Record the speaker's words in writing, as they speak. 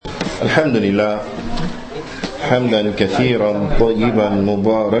الحمد لله حمدا كثيرا طيبا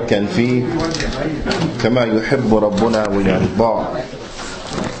مباركا فيه كما يحب ربنا ويرضى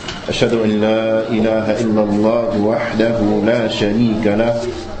أشهد أن لا إله إلا الله وحده لا شريك له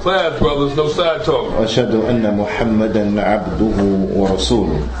Class, brothers, no side talk. وأشهد أن محمدا عبده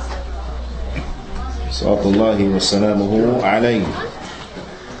ورسوله صلوات الله وسلامه عليه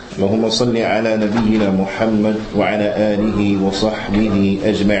اللهم صل على نبينا محمد وعلى آله وصحبه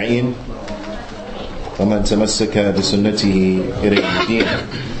أجمعين ومن تمسك بسنته إلى الدين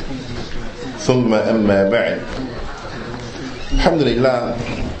ثم أما بعد. Alhamdulillah,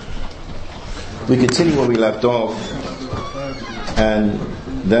 we continue where we left off, and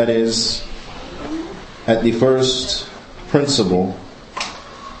that is at the first principle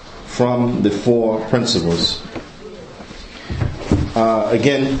from the four principles.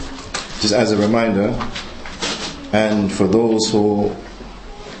 Again, just as a reminder, and for those who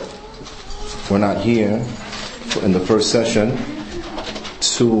were not here in the first session,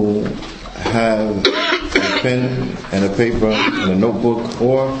 to have a pen and a paper and a notebook,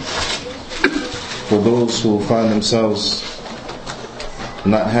 or for those who find themselves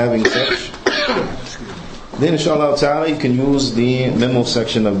not having such, then inshallah ta'ala you can use the memo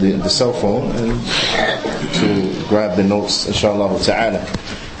section of the cell phone and to grab the notes inshallah ta'ala.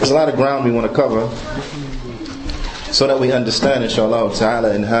 There's a lot of ground we want to cover so that we understand inshallah ta'ala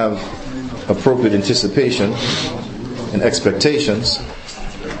and have appropriate anticipation and expectations.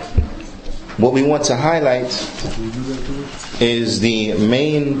 What we want to highlight is the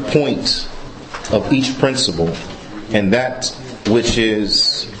main point of each principle, and that which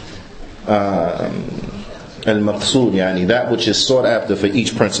is al-maqsood, yani that which is sought after for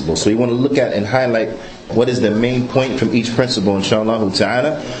each principle. So we want to look at and highlight what is the main point from each principle, inshallah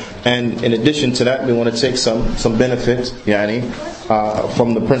ta'ala. And in addition to that, we want to take some benefit, yani,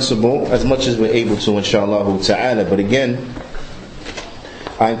 from the principle as much as we're able to, inshallah ta'ala. But again,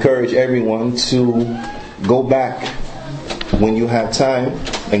 I encourage everyone to go back when you have time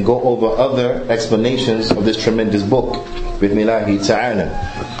and go over other explanations of this tremendous book, bismillahi ta'ala.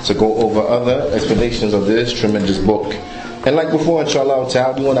 So go over other explanations of this tremendous book. And like before, inshallah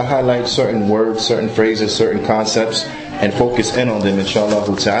ta'ala, we want to highlight certain words, certain phrases, certain concepts, and focus in on them, inshallah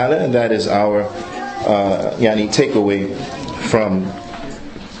ta'ala. And that is our takeaway from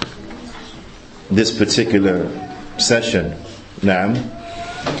this particular session. Naam.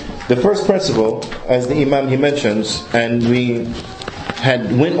 The first principle, as the Imam he mentions, and we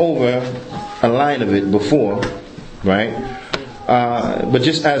had went over a line of it before, right? But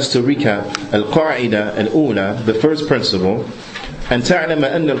just as to recap, al-qa'ida al-ula, the first principle, أن تعلم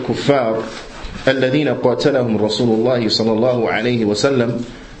أن الكفار الذين قاتلهم رسول الله صلى الله عليه وسلم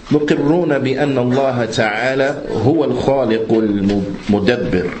مقرون بأن الله تعالى هو الخالق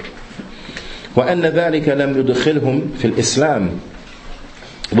المدبر وأن ذلك لم يدخلهم في الإسلام.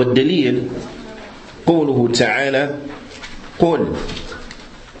 والدليل قوله تعالى قل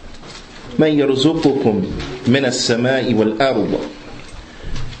من يرزقكم من السماء والأرض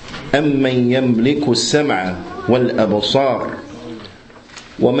أم من يملك السمع والأبصار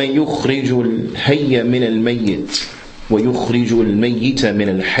ومن يخرج الحي من الميت ويخرج الميت من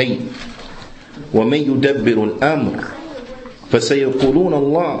الحي ومن يدبر الأمر فسيقولون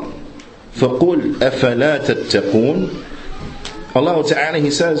الله فقل أفلا تتقون. Allah Ta'ala,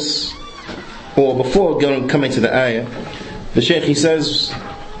 he says, or before coming to the ayah, the Shaykh he says,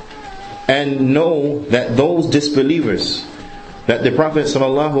 and know that those disbelievers, that the Prophet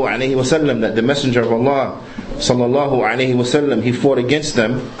sallallahu alaihi wasallam, that the Messenger of Allah sallallahu alaihi wasallam, he fought against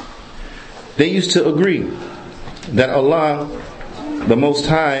them. They used to agree that Allah, the Most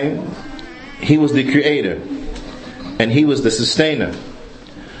High, He was the Creator and He was the Sustainer.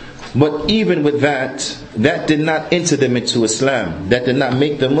 But even with that, that did not enter them into Islam. That did not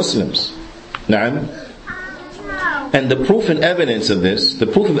make them Muslims. Na'am. And the proof and evidence of this, the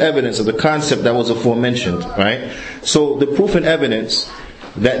proof of evidence of the concept that was aforementioned, right? So the proof and evidence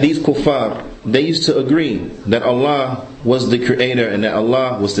that these kuffar, they used to agree that Allah was the creator and that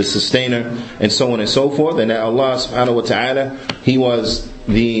Allah was the sustainer and so on and so forth, and that Allah subhanahu wa ta'ala, He was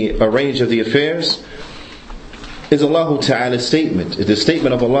the arranger of the affairs, is Allah Ta'ala's statement. It's the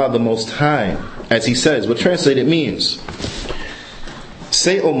statement of Allah the Most High, as He says. What translated means,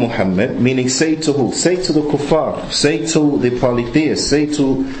 say, O Muhammad, meaning say to who? Say to the kuffar, say to the polytheists, say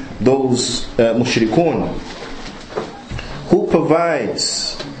to those mushrikun, who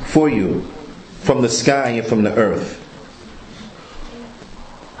provides for you from the sky and from the earth?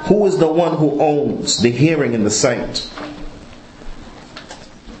 Who is the one who owns the hearing and the sight?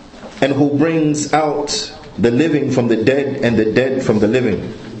 And who brings out the living from the dead and the dead from the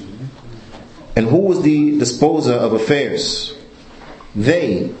living? And who was the disposer of affairs?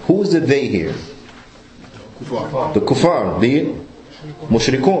 They. Who is the they here? The kuffar, the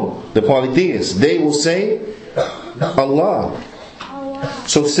mushrikun, the polytheists. They will say, Allah.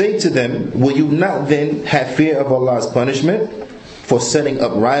 So say to them, will you not then have fear of Allah's punishment for setting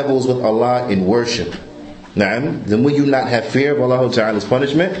up rivals with Allah in worship? Na'am. Then will you not have fear of Allah Ta'ala's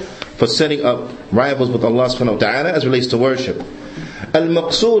punishment for setting up rivals with Allah Subhanahu wa Ta'ala as relates to worship?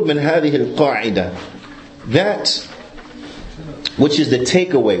 Al-maqsood min hadhihi al-qa'ida. That which is the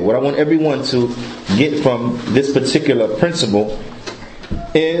takeaway, what I want everyone to get from this particular principle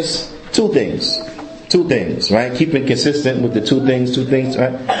is two things. Two things, right? Keeping consistent with the two things,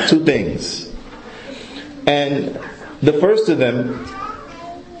 right? Two things. And the first of them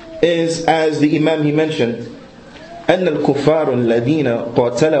is, as the Imam he mentioned, أن الكفار الذين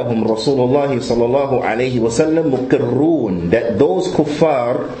قاتلهم رسول الله صلى الله عليه وسلم مقرون, that those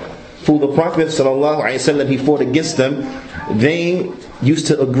kuffar who the Prophet صلى الله عليه وسلم he fought against them, they used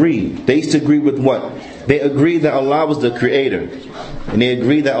to agree. They used to agree with what? They agreed that Allah was the creator, and they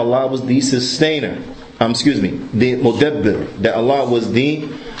agreed that Allah was the sustainer. The mudabbir, that Allah was the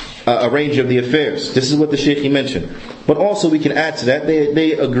arranger of the affairs. This is what the Shaykh he mentioned. But also we can add to that,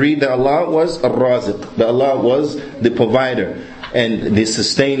 they agreed that Allah was ar-raziq, that Allah was the provider and the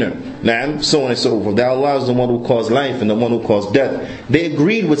sustainer, so on and so forth. That Allah is the one who caused life and the one who caused death. They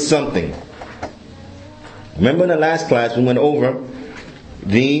agreed with something. Remember in the last class we went over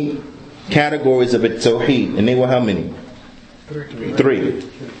the categories of Tawheed, and they were how many? Three.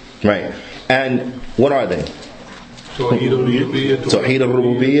 Right. And what are they? Tawheed al-Rububiyyah,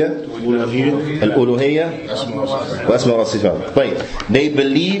 al-Uluhiyyah, wa Asma wa Sifat. Right. They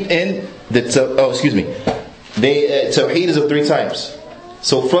believe in the Tawheed is of three types.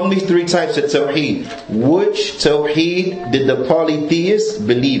 So from these three types of Tawheed, which Tawheed did the polytheists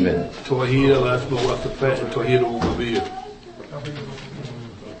believe in? Tawheed al-Asma wa Sifat and Tawheed al-Rububiyyah.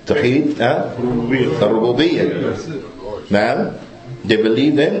 Tawheed al-Rububiyyah. Now, they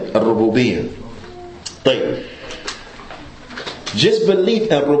believe in al-Rububiyyah. Just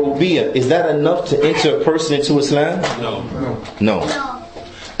belief in Rububiyyah, is that enough to enter a person into Islam? No.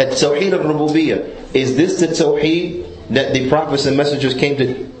 At Tawheed al-Rububiyyah, is this the Tawheed that the prophets and messengers came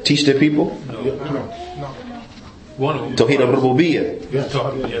to teach their people? No. Tawheed al-Rububiyyah? Yes.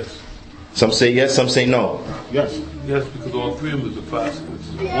 Some say yes, some say no. Yes, because all three of them is the facets.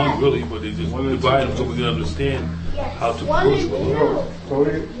 One really, but they just divide them so we can understand how to worship Allah.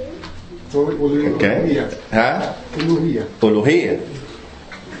 Okay. Uluhiyyah.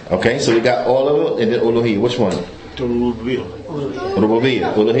 Okay, so we got all of them and then Uluhiyyah. Which one? Rububiyyah.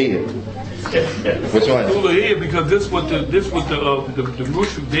 Uluhiyyah. Which one? Uluhiyyah, because this what the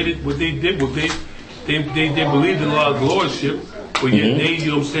Mushrik did they believed in Allah's lordship, but yet they,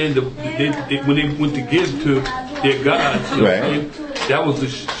 you know what I'm saying, when they went to give to their gods, you know what I'm saying, that was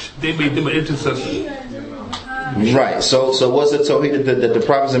they made them an intercessor. Right. So what's the Tawheed that the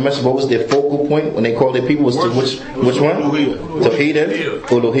prophets and messengers, what was their focal point when they called their people? Was to which one? Tawheed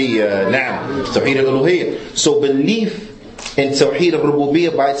al-Uluhiyyah. Now, Tawheed al-Uluhiyyah. So belief in Tawheed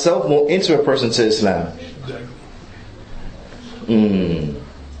al-Rububiyyah by itself won't enter a person to Islam.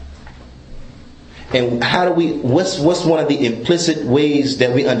 And how do we? What's one of the implicit ways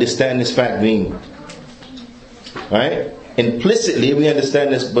that we understand this fact being? Right? Implicitly, we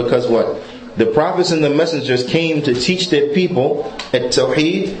understand this because what? The prophets and the messengers came to teach their people at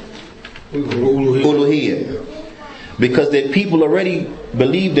Tawheed Uluhiyyah. Because their people already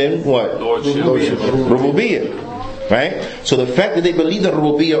believed in what? Rububiyyah. Right? So the fact that they believed in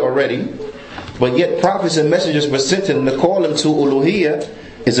Rububiyyah already, but yet prophets and messengers were sent to call them to Uluhiyyah,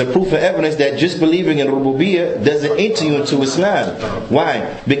 is a proof of evidence that just believing in Rububiyyah doesn't enter you into Islam. Why?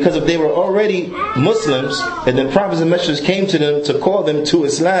 Because if they were already Muslims and then prophets and messengers came to them to call them to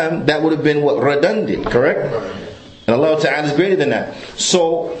Islam, that would have been what? Redundant, correct? And Allah Ta'ala is greater than that.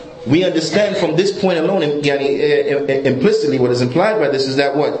 So we understand from this point alone, implicitly what is implied by this is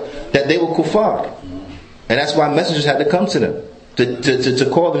that what? That they were kuffar. And that's why messengers had to come to them. To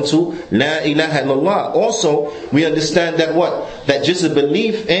call them to La ilaha illallah. Also, we understand that what? That just a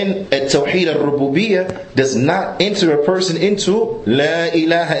belief in Tawheed al-Rububiyyah does not enter a person into La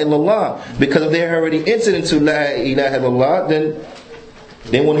ilaha illallah. Because if they're already entered into La ilaha illallah, then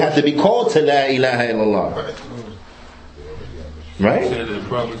they wouldn't have to be called to La ilaha illallah. Right? The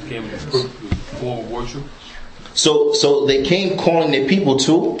prophets came in form of worship. So they came calling their people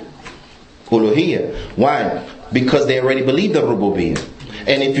to Uluhiyyah. Why? Because they already believed in Rububiyyah.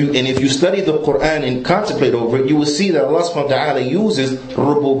 And if you study the Quran and contemplate over it, you will see that Allah subhanahu wa ta'ala uses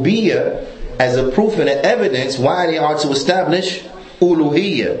Rububiyyah as a proof and an evidence why they are to establish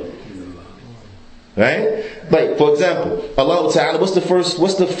Uluhiyyah. Right? Like, for example, Allah Ta'ala, what's the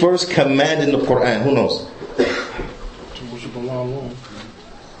first command in the Quran? Who knows?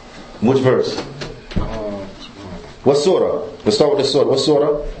 Which verse? What surah? Let's start with the surah. What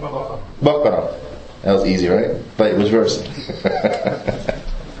surah? Baqarah. That was easy, right? Like, which verse?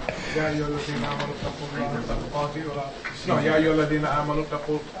 يا أيها الذين آمنوا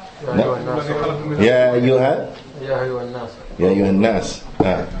اتقوا يا أيها الناس يا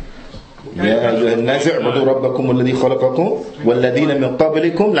أيها الناس اعبدوا ربكم الذي خلقكم والذين من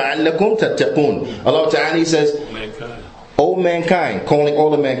قبلكم لعلكم تتقون. Allah Ta'ala says, O mankind, calling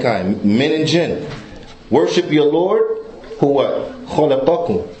all of mankind, men and jinn, worship your Lord who what?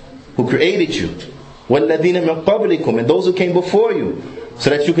 خلقكم, who created you, والذين من قبلكم, and those who came before you, so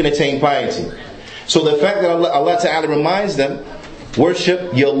that you can attain piety. So the fact that Allah Ta'ala reminds them,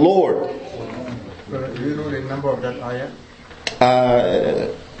 worship your Lord. Do you know the number of that ayah?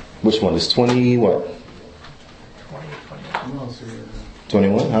 Which one? It's 20 what?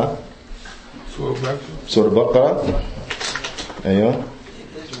 21, huh? Surah Baqarah. Ayah.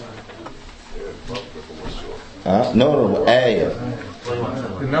 No, ayah.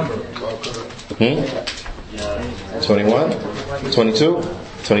 The number. 21? 22?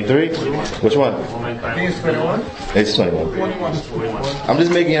 23? Which one? I think it's 21. It's 21. I'm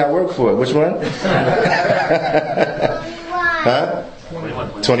just making y'all work for it. Which one? Huh?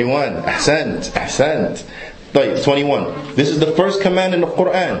 21. Ahsant. 21. This is the first command in the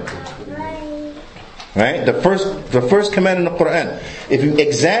Quran. Right? The first command in the Quran. If you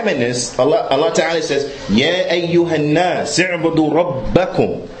examine this, Allah Ta'ala says, Ya ayyuhan nas, i'budu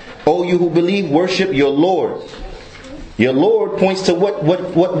rabbakum. O you who believe, worship your Lord. Your Lord points to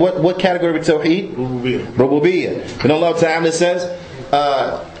what category of Tawheed? Rububiyyah. And Allah Ta'ala says,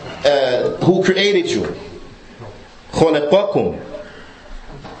 who created you? Khalaqakum.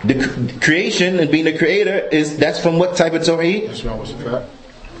 The creation and being the creator, that's from what type of Tawheed?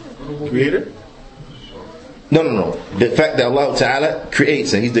 Creator? No. The fact that Allah Ta'ala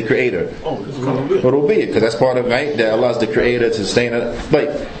creates and He's the creator. Rububiyyah, because that's part of, right? That Allah is the creator to sustain it.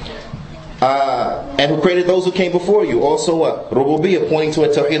 And who created those who came before you. Also what? Rububiyyah, pointing to a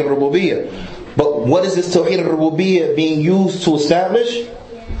Tawheed al-Rububiyyah. But what is this Tawheed al-Rububiyyah being used to establish?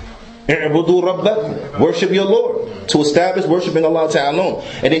 I'budu rabbakum. Worship your Lord. To establish worshiping Allah Ta'ala alone.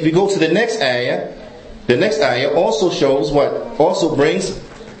 And if you go to the next ayah also shows what? Also brings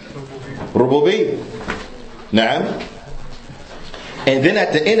Rububiyyah. Na'am. And then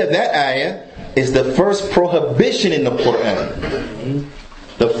at the end of that ayah is the first prohibition in the Quran.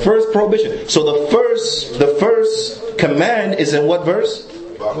 The first prohibition. So the first command is in what verse?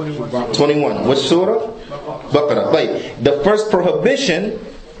 21. Which surah? Baqarah. Wait. The first prohibition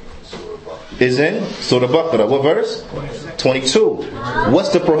is in Surah Baqarah. What verse? 22. What's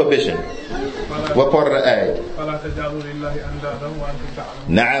the prohibition? What part of the ayah?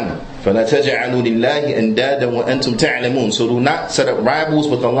 Na'am. فَلَا تَجْعَلُوا لِلَّهِ أَنْدَادًا وَأَنْتُمْ تَعْلَمُونَ. So do not set up rivals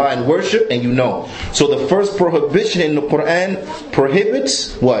with Allah in worship, and you know. So the first prohibition in the Quran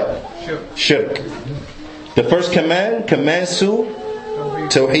prohibits what? Shirk. The first command commands to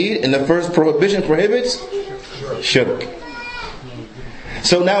Tawheed, and the first prohibition prohibits Shirk.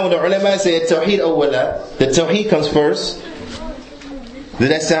 So now when the ulama say Tawheed awwala, the Tawheed comes first. Does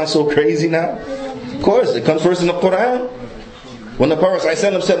that sound so crazy now? Of course, it comes first in the Quran. When the Prophet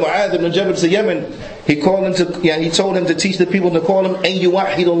ﷺ said Mu'adh ibn Jabal to Yemen, he told him to teach the people to call him an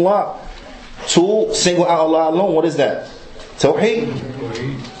yuwahidullah, to single out Allah alone. What is that? Tawheed.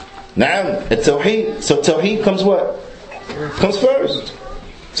 Naam, it's Tawheed. So Tawheed comes what? Comes first.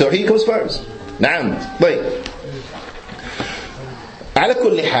 Tawheed comes first. Naam. Wait. Ala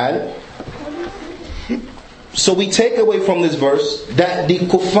kulli hal. So we take away from this verse that the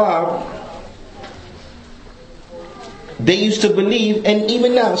kuffar, they used to believe, and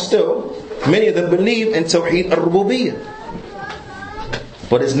even now still, many of them believe in Tawheed al-Rububiyyah.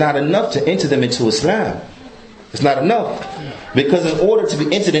 But it's not enough to enter them into Islam. It's not enough. Because in order to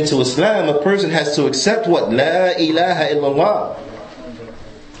be entered into Islam, a person has to accept what? La ilaha illallah.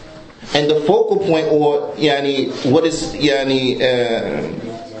 And the focal point, or what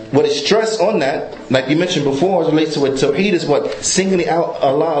is stressed on that, like you mentioned before, as it relates to what Tawheed is, what? Singling out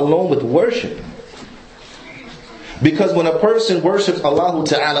Allah alone with worship. Because when a person worships Allah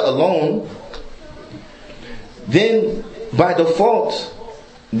Ta'ala alone, then by default,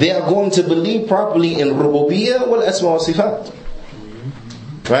 they are going to believe properly in Rububiyyah wal Asma wa Sifat.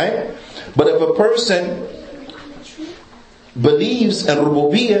 Right? But if a person believes in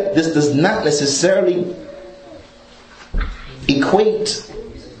Rububiyyah, this does not necessarily equate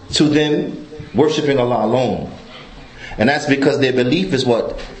to them worshipping Allah alone. And that's because their belief is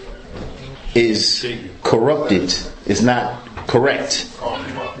what? is corrupted. It's not correct.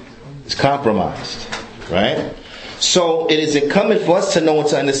 It's compromised. Right? So it is incumbent for us to know and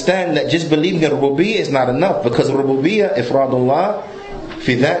to understand that just believing in rububiyyah is not enough, because rububiyyah ifradullah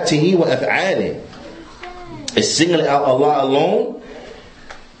fi dhatihi wa af'alihi is singling out Allah alone,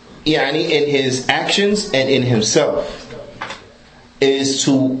 yani in His actions and in Himself. Is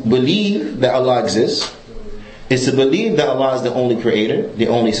to believe that Allah exists, is to believe that Allah is the only creator, the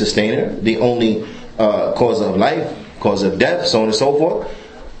only sustainer, the only cause of life, cause of death, so on and so forth.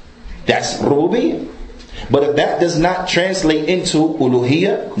 That's rububiyyah. But if that does not translate into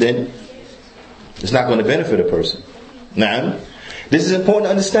uluhiyyah, then it's not going to benefit a person. Now, this is important to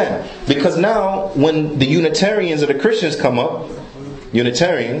understand, because now when the Unitarians or the Christians come up,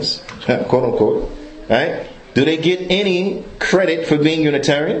 Unitarians, quote unquote, right? Do they get any credit for being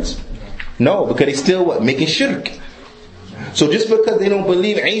Unitarians? No, because they still what? Making shirk. So just because they don't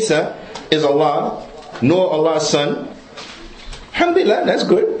believe Isa is Allah, nor Allah's son, alhamdulillah, that's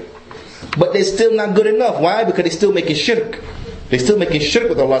good. But they're still not good enough. Why? Because they're still making shirk. They're still making shirk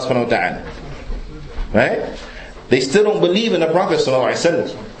with Allah subhanahu wa ta'ala. Right? They still don't believe in the Prophet sallallahu alaihi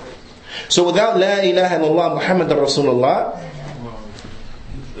wasallam. So without La ilaha illallah Muhammadan Rasulullah,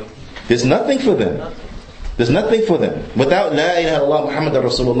 there's nothing for them. There's nothing for them. Without La ilaha illallah Muhammadan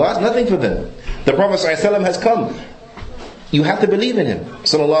Rasulullah, there's nothing for them. The Prophet sallallahu alaihi wasallam has come. You have to believe in him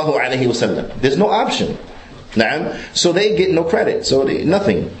sallallahu alaihi wasallam. There's no option. Naam. So they get no credit. So they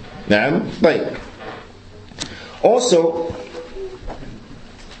nothing. Naam. Right. Also,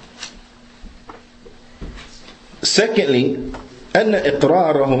 secondly, أن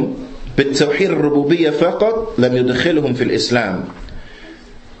إقرارهم بالتوحيد الربوبية فقط لم يدخلهم في الإسلام.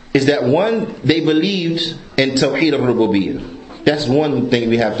 Is that one, they believed in Tawheed al-Rububiyyah. That's one thing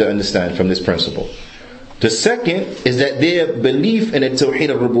we have to understand from this principle. The second is that their belief in the Tawheed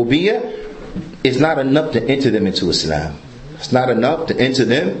al-Rububiyyah is not enough to enter them into Islam. It's not enough to enter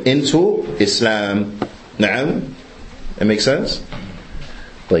them into Islam. Na'am? That makes sense?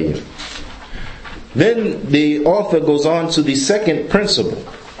 طيب. Then the author goes on to the second principle.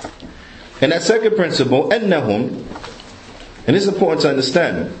 And that second principle, أنهم, and this is important to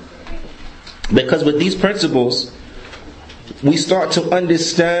understand, because with these principles we start to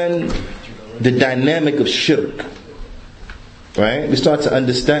understand the dynamic of shirk. Right? We start to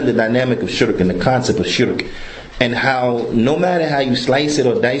understand the dynamic of shirk and the concept of shirk, and how no matter how you slice it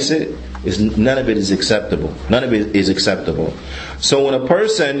or dice it, none of it is acceptable. None of it is acceptable. So if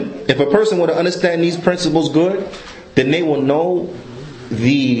a person were to understand these principles good, then they will know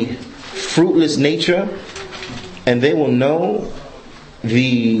the fruitless nature, and they will know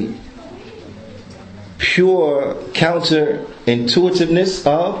the pure counterintuitiveness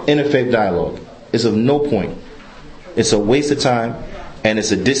of interfaith dialogue. It's of no point. It's a waste of time, and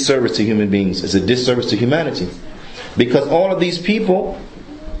it's a disservice to human beings. It's a disservice to humanity. Because all of these people,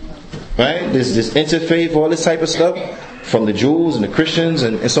 right, this interfaith, all this type of stuff, from the Jews and the Christians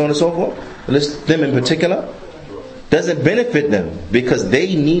and so on and so forth, them in particular, doesn't benefit them, because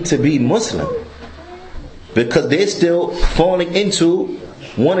they need to be Muslim. Because they're still falling into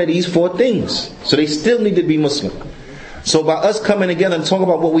one of these four things. So they still need to be Muslim. So by us coming together and talking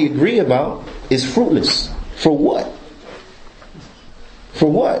about what we agree about is fruitless. For what? For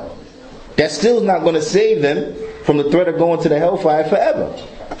what? That still is not going to save them from the threat of going to the hellfire forever.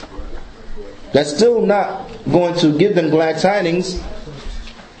 That's still not going to give them glad tidings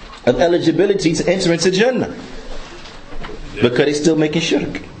of eligibility to enter into Jannah. Because they're still making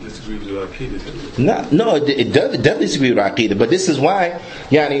shirk. No, it does definitely disagree with Aqidah. But this is why,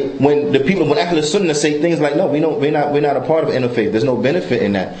 when Ahlul Sunnah say things like, no, we're not a part of interfaith. There's no benefit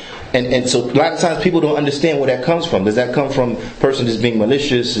in that. And so a lot of times people don't understand where that comes from. Does that come from a person just being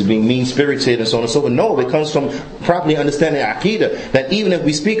malicious, being mean-spirited, and so on and so forth? No, it comes from properly understanding Aqidah. That even if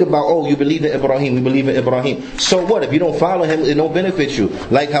we speak about, you believe in Ibrahim, we believe in Ibrahim. So what? If you don't follow him, it don't benefit you.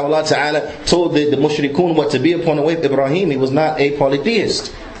 Like how Allah Ta'ala told the mushrikun what to be upon the way of Ibrahim. He was not a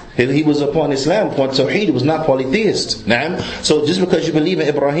polytheist. He was upon Islam, upon Tawheed. He was not polytheist. So just because you believe in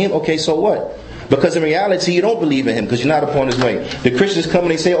Ibrahim, okay, so what? Because in reality you don't believe in him, because you're not upon his way. The Christians come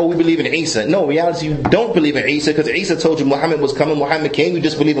and they say, we believe in Isa. No, in reality you don't believe in Isa, because Isa told you Muhammad was coming, Muhammad came. You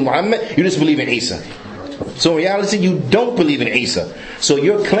just believe in Muhammad, you just believe in Isa. So in reality you don't believe in Isa. So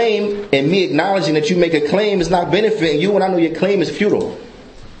your claim, and me acknowledging that you make a claim, is not benefiting you, and I know your claim is futile.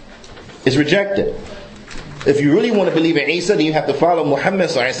 It's rejected. If you really want to believe in Isa, then you have to follow Muhammad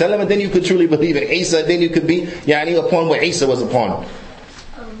sallallahu alaihi wasallam, and then you could truly believe in Isa. Then you could be upon what Isa was upon.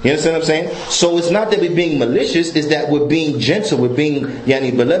 You understand what I'm saying? So it's not that we're being malicious, it's that we're being gentle, we're being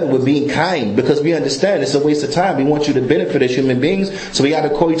beloved, we're being kind, because we understand it's a waste of time. We want you to benefit as human beings, so we got to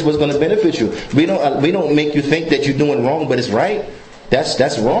call you to what's going to benefit you. We don't make you think that you're doing wrong, but it's right.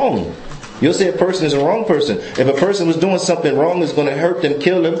 That's wrong. You'll say a person is a wrong person. If a person was doing something wrong, it's going to hurt them,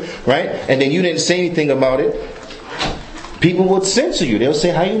 kill them, right? And then you didn't say anything about it, people would censor you. They'll say,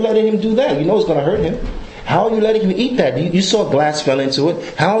 how are you letting him do that? You know it's going to hurt him. How are you letting him eat that? You saw glass fell into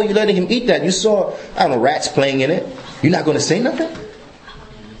it. How are you letting him eat that? You saw, I don't know, rats playing in it. You're not going to say nothing?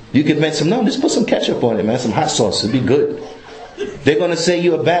 You can mention, no, just put some ketchup on it, man. Some hot sauce. It'll be good. They're going to say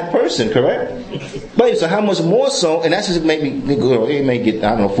you're a bad person, correct? But so how much more so, and that's just maybe, it may get, I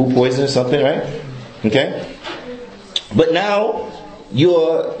don't know, food poisoning or something, right? Okay? But now,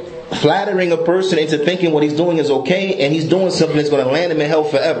 you're flattering a person into thinking what he's doing is okay, and he's doing something that's going to land him in hell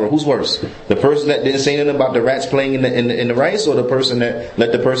forever. Who's worse? The person that didn't say anything about the rats playing in the rice, or the person that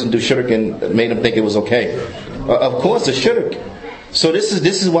let the person do shirk and made him think it was okay? Of course, the shirk. So this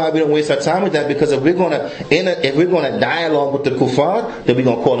is why we don't waste our time with that, because if we're gonna dialogue with the kuffar, then we're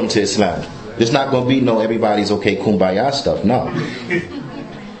gonna call them to Islam. There's not gonna be no everybody's okay kumbaya stuff. No,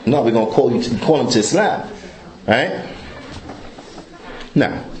 we're gonna call them to Islam, right?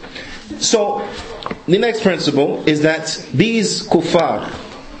 Now. So, the next principle is that these kuffar,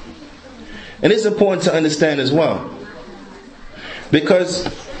 and it's important to understand as well, because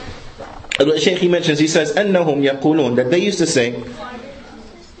the Shaykh he mentions, he says, أَنَّهُمْ يَقُولُونَ, that they used to say,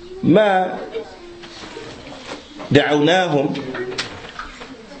 مَا دَعَوْنَاهُمْ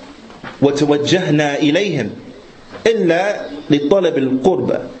وَتَوَجَّهْنَا إِلَيْهِمْ إِلَّا لِطَلَبِ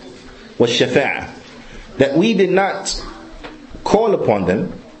الْقُرْبَ وَالشَّفَاعَةِ, that we did not call upon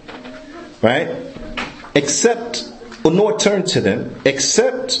them, right, except, or nor turn to them,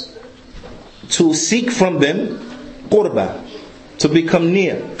 except to seek from them qurba, to become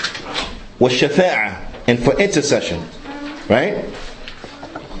near, wa shafa'a, and for intercession, right?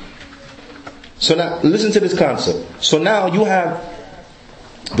 So now listen to this concept. So now you have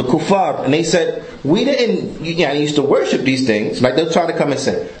the kuffar, and they said, we didn't used to worship these things. Like they'll try to come and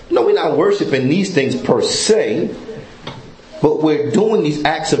say, no, we're not worshiping these things per se, but we're doing these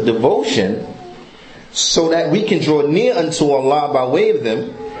acts of devotion so that we can draw near unto Allah by way of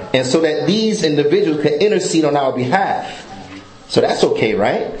them, and so that these individuals can intercede on our behalf. So that's okay,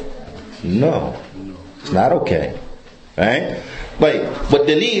 right? No, it's not okay, right? But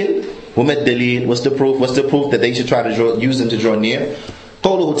dalil, what's the proof? What's the proof that they should try to use them to draw near?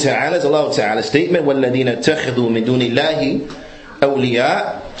 قوله تعالى, is Allah Ta'ala's statement, وَالَّذِينَ اتَّخِذُوا مِن دُونِ اللَّهِ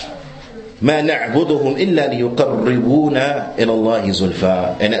أَوْلِيَاءَ مَا نَعْبُدُهُمْ إِلَّا لِيُقَرِّبُونَا إِلَى اللَّهِ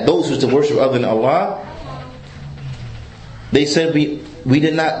زُلْفَى. And that those who used to worship other than Allah, they said we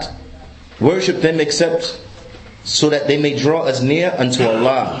did not worship them except so that they may draw us near unto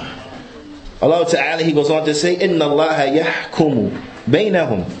Allah. Allah Ta'ala, He goes on to say, إِنَّ اللَّهَ يَحْكُمُ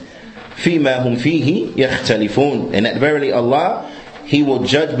بَيْنَهُمْ فِي مَا هُمْ فِيهِ يَخْتَلِفُونَ. And that verily Allah, He will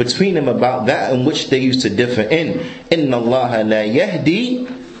judge between them about that in which they used to differ in. إِنَّ اللَّهَ لَا يَهْدِي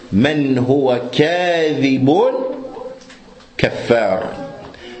مَنْ هُوَ كَاذِبٌ كَفَّارٌ.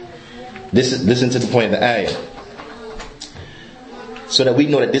 Listen to the point of the ayah, so that we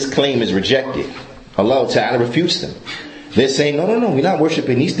know that this claim is rejected. Allah Ta'ala refutes them. They're saying, no, we're not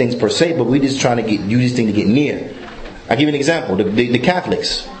worshiping these things per se, but we're just trying to use these things to get near. I'll give you an example. The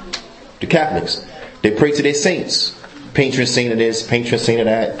Catholics, they pray to their saints. Patron saint of this, patron saint of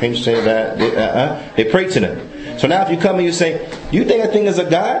that, patron saint of that. They pray to them. So now if you come and you say, you think that thing is a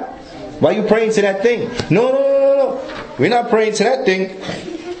God? Why are you praying to that thing? No. We're not praying to that thing.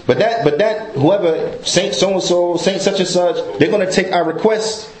 But that whoever, saint so-and-so, saint such and such, they're going to take our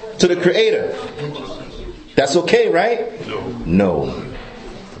request to the Creator. That's okay, right? No.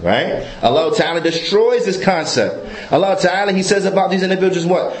 Right? Allah Ta'ala destroys this concept. Allah Ta'ala, He says about these individuals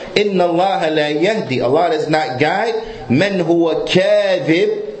what? Inna Allah la yahdi. Allah does not guide man huwa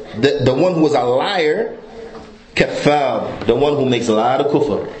kadhib, the one who is a liar, kaffar, the one who makes a lot of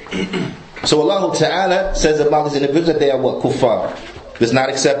kufr. So Allah Ta'ala says about these individuals that they are what? Kuffar. It's not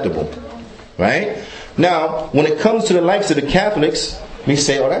acceptable. Right? Now, when it comes to the likes of the Catholics, we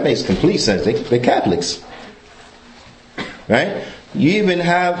say, oh, that makes complete sense. They're Catholics. Right? You even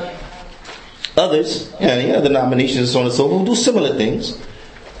have others, other denominations and so on and so forth, who do similar things.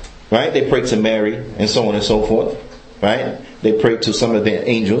 Right? They pray to Mary and so on and so forth. Right? They pray to some of their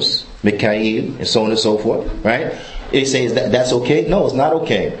angels, Mikael and so on and so forth. Right? They say, that's okay? No, it's not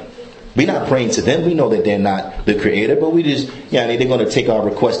okay. We're not praying to them. We know that they're not the Creator, but we just, they're going to take our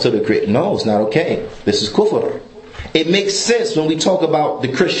request to the Creator. No, it's not okay. This is kufr. It makes sense when we talk about the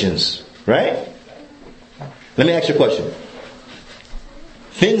Christians. Right? Let me ask you a question.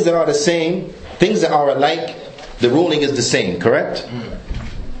 things that are the same, things that are alike, the ruling is the same, correct?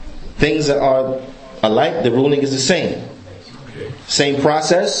 Things that are alike, the ruling is the same. Same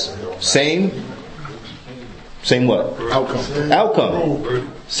process, same what?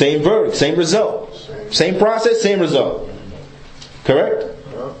 Outcome. Same verdict, same result. Same process, same result. Correct?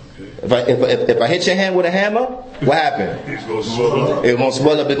 If I hit your hand with a hammer, what happened? It's going to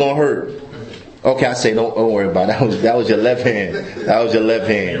swell up, it's going to hurt. Okay, I say, don't worry about it. That was your left hand. That was your left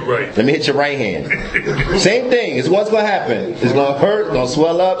hand. Right. Let me hit your right hand. Same thing. It's what's going to happen. It's going to hurt, it's going to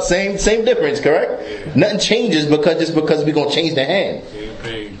swell up. Same difference, correct? Nothing changes just because we're going to change the hand.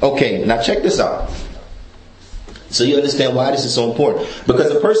 Okay, now check this out. So you understand why this is so important. Because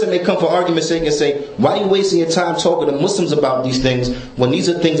a person may come for argument's sake and say, why are you wasting your time talking to Muslims about these things when these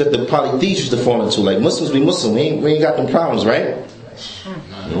are things that the polytheists used to fall into? Like, Muslims be Muslim. We ain't got them problems, right?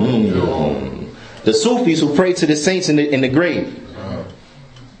 The Sufis who pray to the saints in the grave.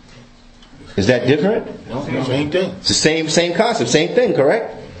 Is that different? No, same thing. It's the same concept, same thing,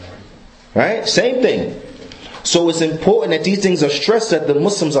 correct? Right? Same thing. So it's important that these things are stressed, that the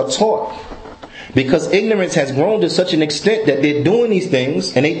Muslims are taught. Because ignorance has grown to such an extent that they're doing these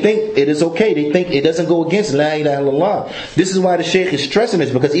things and they think it is okay. They think it doesn't go against La ilaha illallah. This is why the Shaykh is stressing this,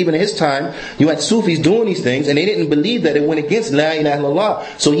 because even in his time, you had Sufis doing these things and they didn't believe that it went against La ilaha illallah.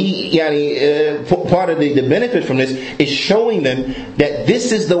 So part of the benefit from this is showing them that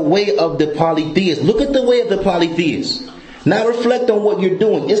this is the way of the polytheists. Look at the way of the polytheists. Now reflect on what you're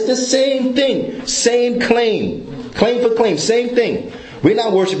doing. It's the same thing. Same claim. Claim for claim. Same thing. We're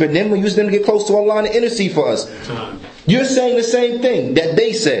not worshiping them. We use them to get close to Allah and intercede for us. You're saying the same thing that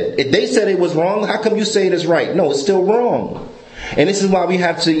they said. If they said it was wrong, how come you say it is right? No, it's still wrong. And this is why we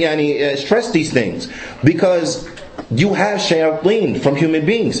have to stress these things. Because you have shayateen from human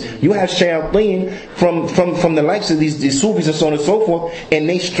beings. You have shayateen from the likes of these Sufis and so on and so forth. And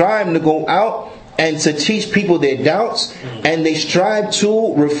they strive to go out and to teach people their doubts. And they strive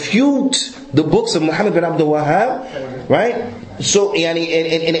to refute the books of Muhammad bin Abdul Wahhab. Right? So,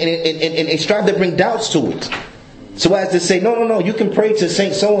 and strive to bring doubts to it. So as to say, no, you can pray to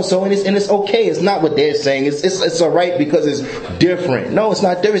Saint so-and-so and it's okay. It's not what they're saying. It's alright because it's different. No, it's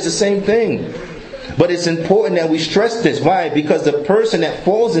not different. It's the same thing. But it's important that we stress this. Why? Because the person that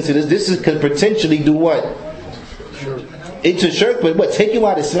falls into this could potentially do what? It's a shirk, but what? Take you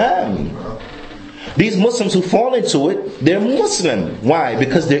out of Islam. These Muslims who fall into it, they're Muslim. Why?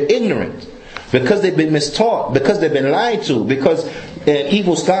 Because they're ignorant. Because they've been mistaught, because they've been lied to, because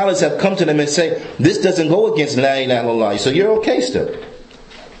evil scholars have come to them and say, this doesn't go against La ilaha illallah. So you're okay still.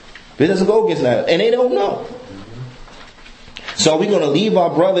 It doesn't go against La ilaha, and they don't know. So are we going to leave our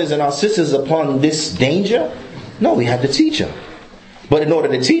brothers and our sisters upon this danger? No, we have to teach them. But in order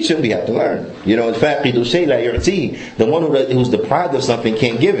to teach them, we have to learn. In fact, the one who's deprived of something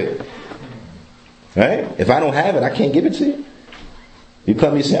can't give it. Right? If I don't have it, I can't give it to you. You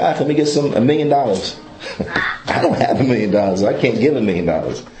come, you say, let me get $1 million. I don't have $1 million. I can't give $1 million.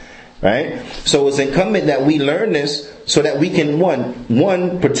 Right? So it's incumbent that we learn this so that we can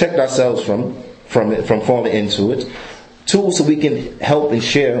one protect ourselves from falling into it. Two, so we can help and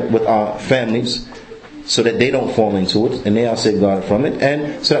share with our families so that they don't fall into it and they are safeguarded from it,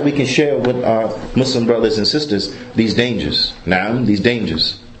 and so that we can share with our Muslim brothers and sisters these dangers. These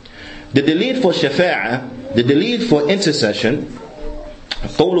dangers. The delete for shafa'ah, the delete for intercession,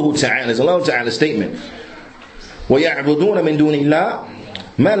 قوله تعالى, is Allah Ta'ala's statement, وَيَعْبُدُونَ مِن دُونِ اللَّهِ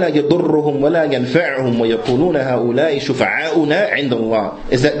مَا لَا يَضُرُّهُمْ وَلَا يَنْفَعُهُمْ وَيَقُولُونَ هَؤُلَاءِ شُفَعَاؤُنَا عِنْدَ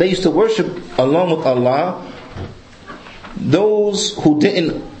اللَّهِ, is that they used to worship along with Allah those who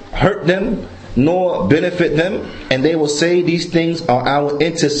didn't hurt them nor benefit them, and they will say these things are our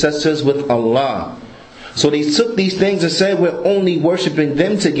intercessors with Allah. So they took these things and said we're only worshipping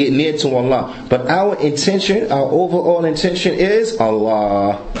them to get near to Allah, but our intention, our overall intention is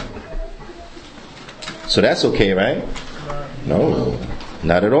Allah. So that's okay, right? No,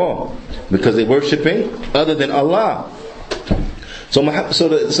 not at all, because they're worshipping other than Allah. So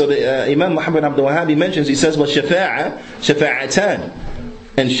the Imam Muhammad Abdul Wahhab mentions, he says, well, shafa'atan,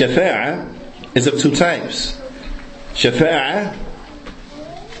 and shafa'ah is of two types. Shafa'ah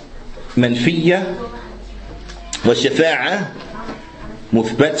manfiyya wa shafa'ah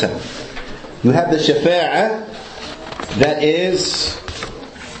muthbata. You have the shafa'ah that is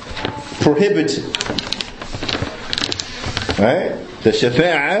prohibited, right? The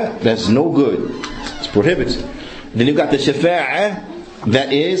shafa'ah that's no good, it's prohibited. Then you got the shafa'ah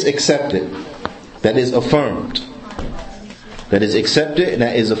that is accepted, that is affirmed, that is accepted and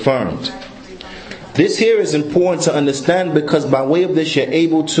that is affirmed. This here is important to understand, because by way of this you're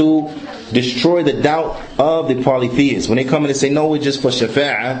able to destroy the doubt of the polytheists. When they come in and say, no, it's just for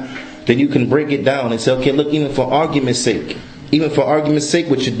shafa'ah, then you can break it down and say, okay, look, even for argument's sake,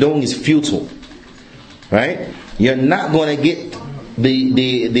 what you're doing is futile. Right? You're not going to get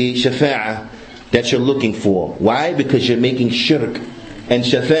the shafa'ah that you're looking for. Why? Because you're making shirk. And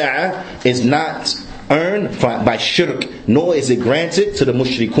shafa'ah is not earned by shirk, nor is it granted to the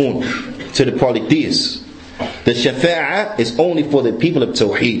mushrikun, to the polytheists. The shafa'ah is only for the people of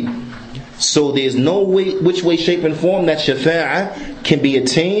Tawheed. So there's no way, which way, shape and form that shafa'ah can be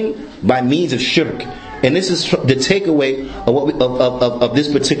attained by means of shirk. And this is the takeaway of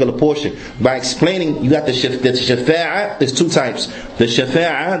this particular portion. By explaining, you got the shafa'ah, there's two types. The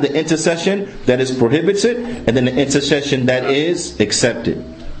shafa'ah, the intercession that is prohibited, and then the intercession that is accepted.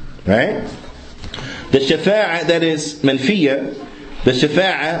 Right? The shafa'ah that is manfiyah, the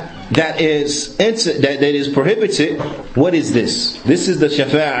shafa'ah that is prohibited, what is this? This is the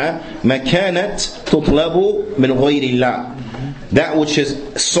shafa'ah makanat tutlabu min ghayrillah, that which is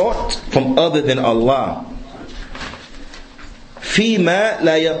sought from other than Allah. فيما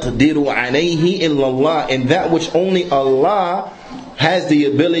لا يقدر عليه إلا الله, and that which only Allah has the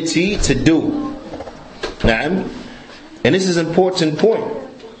ability to do. Naam. And this is an important point.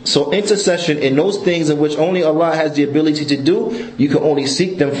 So intercession in those things in which only Allah has the ability to do, you can only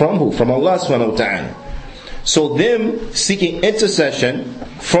seek them from who? From Allah subhanahu wa ta'ala. So them seeking intercession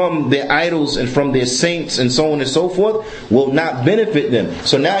from their idols and from their saints and so on and so forth will not benefit them.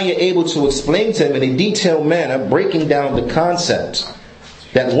 So now you're able to explain to them in a detailed manner, breaking down the concept.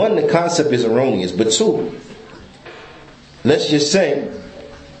 That one, the concept is erroneous, but two, let's just say,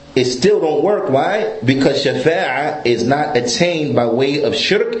 it still don't work. Why? Because shafa'ah is not attained by way of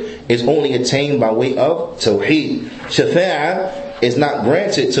shirk, it's only attained by way of tawheed. Shafa'ah is not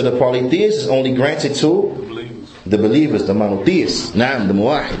granted to the polytheists, it's only granted to the believers, the monotheists. Naam, the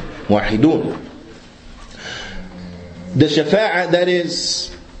muwahidun. The shafa'ah that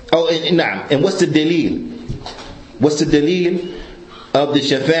is, and what's the dalil? What's the dalil of the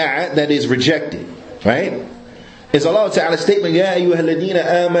shafa'ah that is rejected? Right? It's Allah Ta'ala's statement, يَا أَيُّهَا الَّذِينَ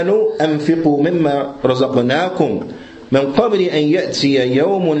آمَنُوا أَنفِقُوا مِمَّا رَزَقْنَاكُمْ مِنْ قَبْلِ أَنْ يَأْتِيَ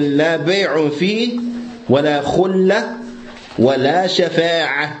يَوْمٌ لَا بَيْعٌ فِيهِ وَلَا خُلَّةٌ وَلَا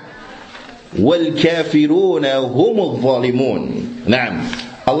شَفَاعَةٌ وَالْكَافِرُونَ هُمُ الظَّالِمُونَ. Naam.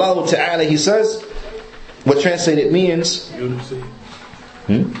 Allah Ta'ala, He says, what translated means, Yunus.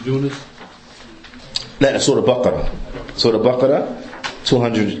 Surah Baqarah. Surah Baqarah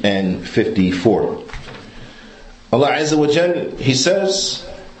 254. Allah Azza wa Jal, He says,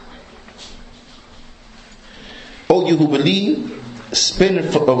 O you who believe,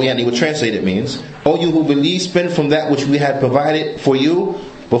 spend from, what translated means, O you who believe, spend from that which we had provided for you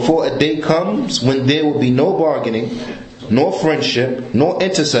before a day comes when there will be no bargaining, nor friendship, nor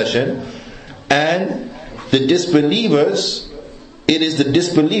intercession, and the disbelievers, it is the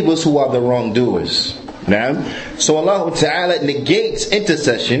disbelievers who are the wrongdoers. Now, so Allah Ta'ala negates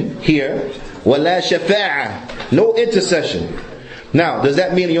intercession here. وَلَا شَفَاعَةً, no intercession. Now, does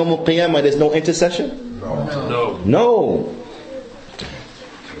that mean in Yawm al-Qiyamah there's no intercession? No.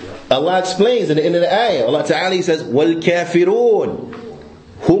 Allah explains in the end of the ayah, Allah Ta'ala says, وَالْكَافِرُونَ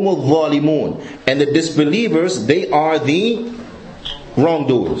هُمُ الظَّالِمُونَ, and the disbelievers, they are the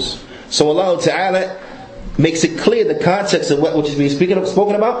wrongdoers. So Allah Ta'ala makes it clear the context of what which is being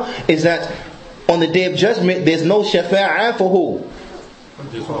spoken about is that on the Day of Judgment there's no shafa'ah for who?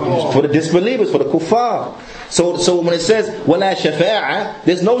 For the disbelievers, for the kuffar. So when it says wala shafa'ah,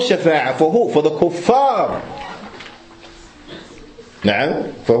 there's no shafa'ah for who? For the kuffar.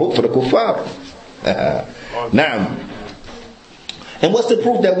 Naam, for who? For the kuffar. Naam. And what's the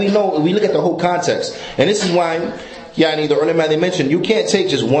proof that we know? We look at the whole context, and this is why, the ulama, they mentioned you can't take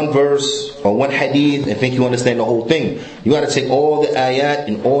just one verse or one hadith and think you understand the whole thing. You got to take all the ayat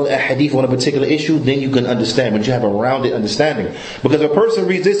and all the hadith on a particular issue, then you can understand, but you have a rounded understanding. Because if a person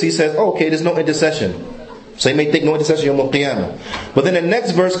reads this, he says, okay, there's no intercession. So he may think no intercession Yawm al-Qiyamah. But then the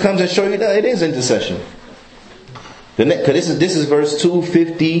next verse comes and shows you that it is intercession. Because this is verse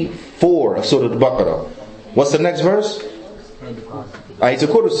 254 of Surah Al-Baqarah. What's the next verse? Ayatul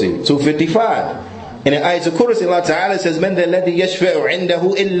Kursi, 255. And in Ayatul Kursi, Allah Ta'ala says, مَنْ ذَا الَّذِي يَشْفَعُ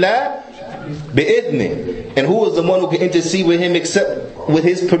عِنْدَهُ إِلَّا بِإِذْنِهِ, and who is the one who can intercede with him except with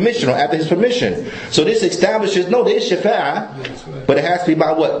his permission or after his permission. So this establishes, no, there is shafa'ah, but it has to be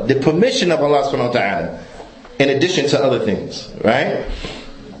by what? The permission of Allah subhanahu wa ta'ala, in addition to other things, right?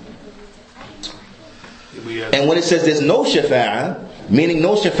 And when it says there's no shafa'ah, meaning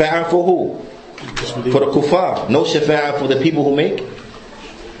no shafa'ah for who? For the kuffar. No shafa'ah for the people who make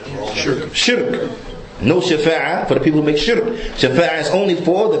Shirk. No shafa'ah for the people who make shirk. Shafa'ah is only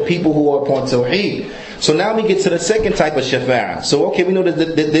for the people who are upon tawheed. So now we get to the second type of shafa'ah. So okay, we know that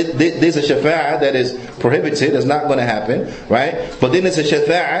there's a shafa'ah that is prohibited, that's not going to happen, right? But then there's a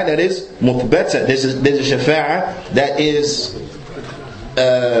shafa'ah that is muthbata. There's a shafa'ah that is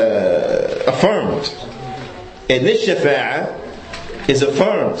affirmed. And this shafa'ah is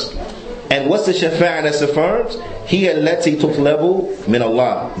affirmed. And what's the shafa'ah that's affirmed? Hiya allati tutlabu min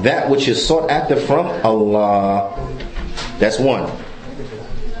Allah. That which is sought after from Allah. That's one.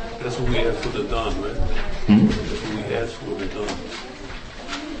 That's what we ask for the done, right? That's what we ask for the done.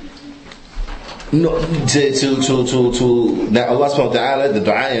 No, to that Allah subhanahu wa ta'ala, the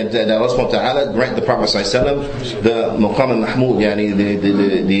dua that Allah subhanahu wa ta'ala grant the Prophet sallallahu alaihi wasallam the maqam al-mahmud, yani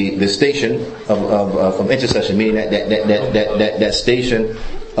the station of intercession, meaning that station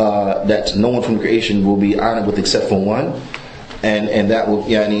that no one from creation will be honored with except for one, and that will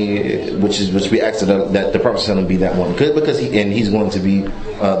yani which we asked that the Prophet sallallahu be that one, because he's going to be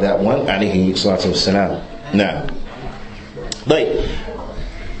that one. Alayhi salatu wassalam. Now, like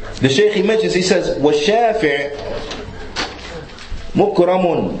the Shaykh he mentions, he says, وَالشَّافِعِ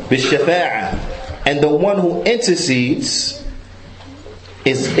مُكْرَمٌ بِالشَّفَاعَةِ, and the one who intercedes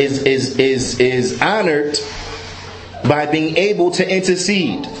is honored by being able to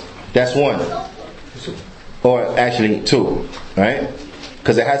intercede. That's one. Or actually two, right?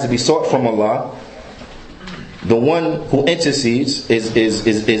 Because it has to be sought from Allah. The one who intercedes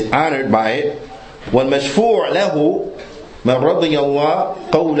is honored by it. وَالْمَشْفُوعُ لَهُ مَنْ رَضِيَ اللَّهُ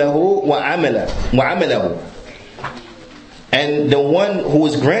قَوْلَهُ وَعَمَلَهُ. And the one who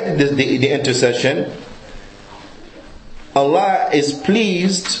is granted the intercession, Allah is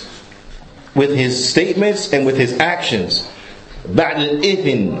pleased with his statements and with his actions. بَعْدَ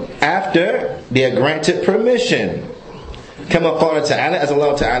الْإِذْنِ, after they are granted permission. كما قال تعالى, as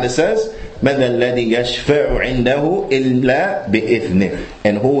Allah Ta'ala says, مَنْ الَّذِي يَشْفَعُ عِنْدَهُ إِلَّا بِإِذْنِهِ.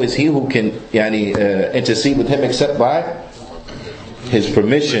 And who is he who can intercede with him except by his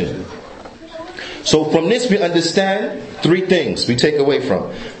permission? So from this we understand three things we take away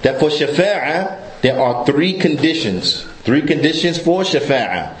from. That for shafa'ah, there are three conditions. Three conditions for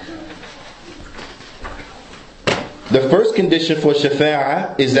shafa'ah. The first condition for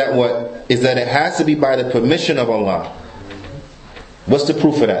shafa'ah is that what? Is that it has to be by the permission of Allah. What's the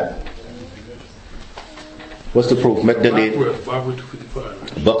proof of that? What's the proof? Baqarah 255.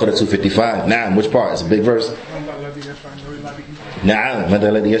 Baqarah 255. Naam, which part? It's a big verse. Naam, مَدَى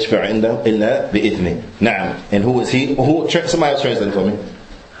الَّذِي يَشْفَعُ عِنْدَهُ إِلَّا بِإِذْنِهِ. Naam. And who is he? Somebody else translate for me.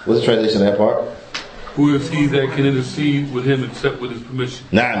 What's the translation of that part? Who is he that can intercede with him except with his permission?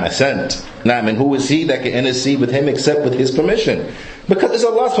 Naam, ascent. Naam, and who is he that can intercede with him except with his permission? Because it's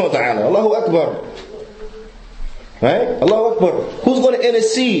Allah subhanahu wa ta'ala. Allahu Akbar. Right? Allahu Akbar. Who's going to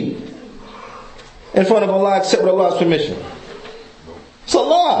intercede in front of Allah except with Allah's permission? It's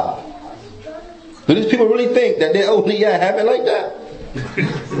Allah. Do these people really think that their awliya have it like that?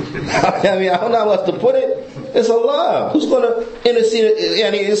 I mean, I don't know how else to put it. It's Allah. Who's going to intercede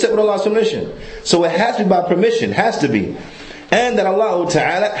except with Allah's permission? So it has to be by permission. Has to be. And that Allah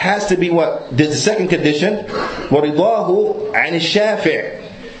Ta'ala has to be what? The second condition. وَرِضَاهُ عَنِ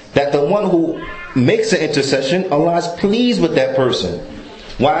الشَّافِعِ. That the one who makes an intercession, Allah is pleased with that person.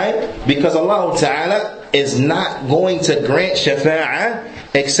 Why? Because Allah Ta'ala is not going to grant shafa'ah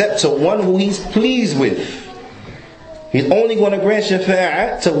except to one who He's pleased with. He's only going to grant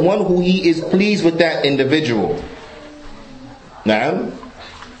shafa'ah to one who He is pleased with that individual. Now,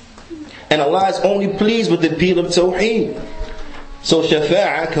 and Allah is only pleased with the people of Tawheed. So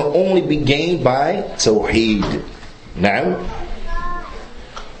shafa'ah can only be gained by Tawheed. Now,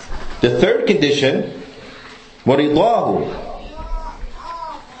 the third condition, وَرِضَاهُ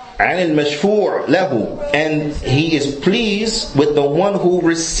عَنِ الْمَشْفُوعِ لَهُ, and he is pleased with the one who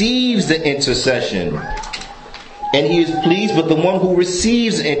receives the intercession. And he is pleased with the one who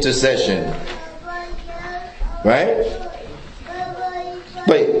receives intercession. Right?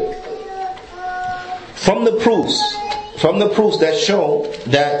 But from the proofs that show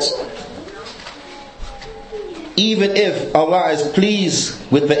that even if Allah is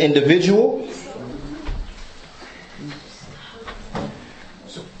pleased with the individual,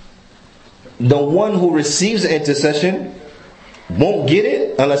 the one who receives the intercession won't get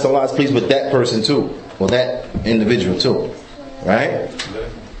it unless Allah is pleased with that person too. Well, that individual too. Right?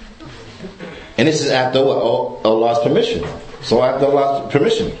 And this is after what? Allah's permission. So after Allah's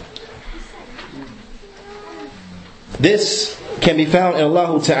permission. This can be found in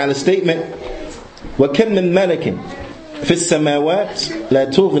Allah Ta'ala's statement, وَكَمْ مِن مَلَكٍ فِي السَّمَاوَاتِ لَا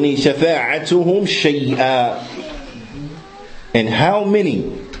تُغْنِي شَفَاعَتُهُمْ شَيْئًا. And how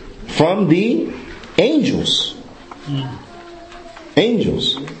many from the angels.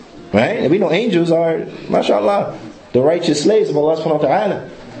 Angels. Right? And we know angels are, mashallah, the righteous slaves of Allah subhanahu wa ta'ala.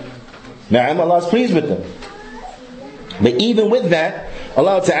 Now, Allah is pleased with them. But even with that,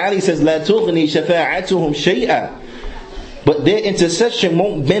 Allah Ta'ala says, لَا تُغْنِي شَفَاعَتُهُمْ شَيْئًا. But their intercession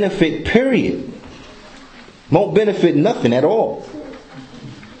won't benefit, period. Won't benefit nothing at all.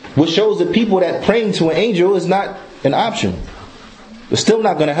 Which shows that people that praying to an angel is not an option. It's still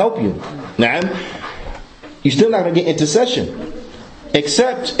not going to help you. Now, you're still not going to get intercession.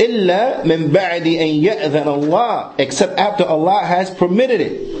 Except إِلَّا مِن بَعْدِ أَن يَأْذَنَ اللَّهِ. Except after Allah has permitted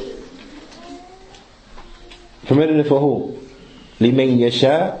it. Permitted it for who? لِمَن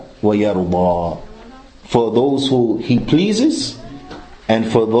يَشَاءُ وَيَرْضَى. For those who He pleases,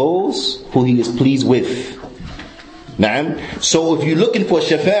 and for those who He is pleased with. Naam. So if you're looking for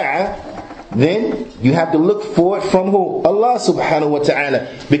shafa'ah, then you have to look for it from who? Allah subhanahu wa ta'ala.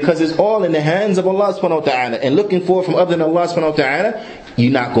 Because it's all in the hands of Allah subhanahu wa ta'ala. And looking for it from other than Allah subhanahu wa ta'ala,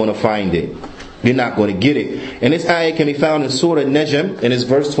 you're not going to find it. You're not going to get it. And this ayah can be found in Surah Najm, and it's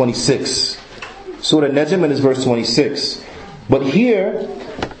verse 26. Surah Najm, and it's verse 26. But here,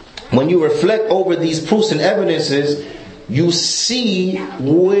 when you reflect over these proofs and evidences, you see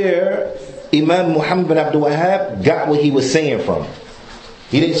where Imam Muhammad bin Abdul Wahhab got what he was saying from.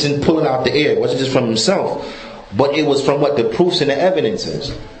 He didn't just pull it out the air. It wasn't just from himself, but it was from what the proofs and the evidences.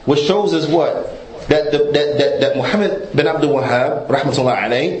 Which shows us what? That Muhammad bin Abdul Wahhab, rahmatullah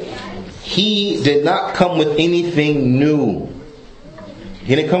alayhi, he did not come with anything new.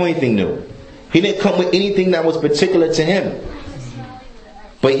 He didn't come with anything new. He didn't come with anything that was particular to him.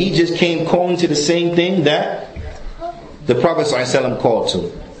 But he just came calling to the same thing that the Prophet ﷺ called to.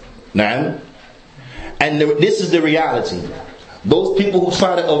 Now, and this is the reality. Those people who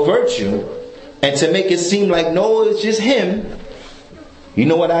try to avert you and to make it seem like, no, it's just him. You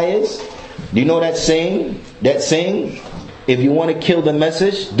know what that is? Do you know that saying? That saying, if you want to kill the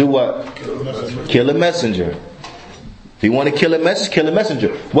message, do what? Kill the messenger. If you want to kill a message, kill a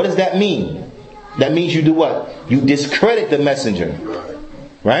messenger. What does that mean? That means you do what? You discredit the messenger.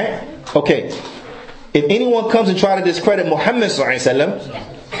 Right? Okay. If anyone comes and try to discredit Muhammad ﷺ,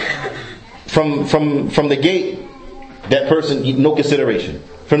 from the gate, that person, no consideration.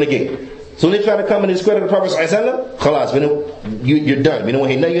 From the gate. So when they try to come and discredit the Prophet ﷺ, khalas, you're done. We don't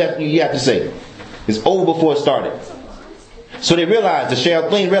want to hear nothing you have to say. It's over before it started. So they realized, the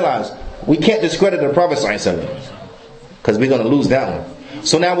shayateen realized, we can't discredit the Prophet ﷺ, because we're going to lose that one.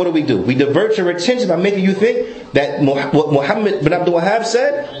 So now what do? We divert your attention by making you think that what Muhammad bin Abdul Wahhab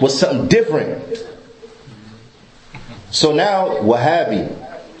said was something different. So now, Wahhabi.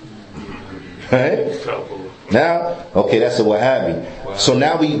 Right? Now, okay, that's a Wahhabi. So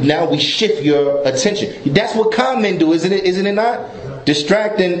now we shift your attention. That's what con men do, isn't it? Isn't it not?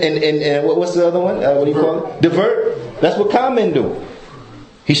 Distract and what's the other one? What do you call it? Divert. That's what con men do.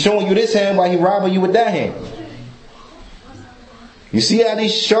 He's showing you this hand while he's robbing you with that hand. You see how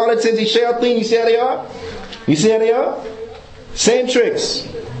these charlatans, these shayateen, you see how they are? You see how they are? Same tricks.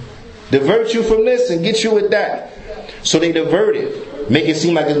 Divert you from this and get you with that. So they divert it. Make it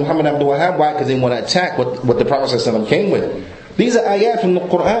seem like it's Muhammad Abdul Wahhab. Why? Because they want to attack what the Prophet ﷺ came with. These are ayat from the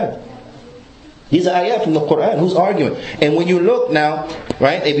Quran. These are ayat from the Quran. Who's arguing? And when you look now,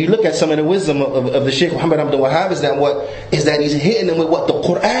 right, if you look at some of the wisdom of the Shaykh Muhammad Abdul Wahhab, is that he's hitting them with what? The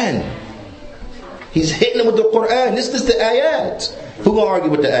Quran. He's hitting them with the Quran. This is the ayat. Who gonna argue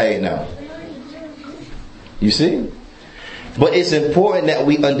with the ayat now? You see? But it's important that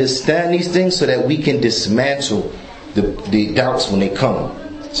we understand these things so that we can dismantle the doubts when they come.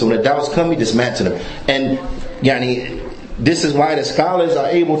 So when the doubts come, we dismantle them. And this is why the scholars are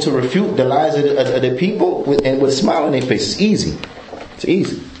able to refute the lies of the people with a smile on their face. It's easy. It's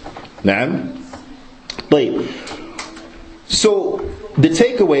easy. Naam. So the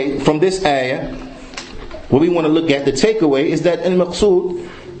takeaway from this ayah, what we want to look at, the takeaway is that al-maqsood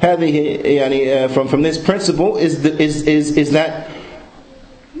from this principle is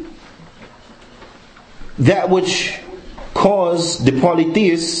that which caused the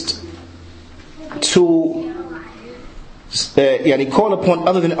polytheist to call upon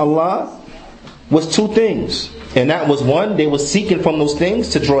other than Allah was two things. And that was one, they were seeking from those things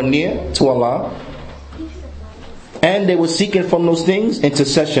to draw near to Allah. And they were seeking from those things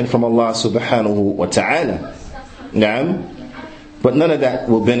intercession from Allah subhanahu wa ta'ala. But none of that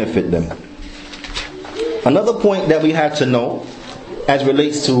will benefit them. Another point that we have to know as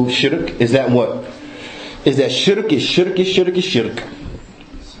relates to shirk is that what? Is that shirk is shirk is shirk is shirk.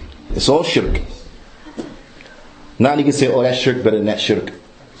 It's all shirk. Now you can say, oh, that's shirk better than that shirk.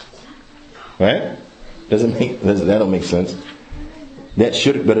 Right? That don't make sense. that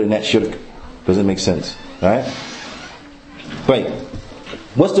shirk better than that shirk. Doesn't make sense. Alright? Right.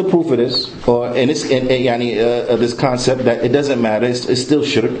 What's the proof of this? This concept that it doesn't matter, it's still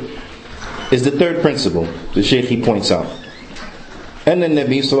shirk. Is the third principle. The Shaykh he points out. أن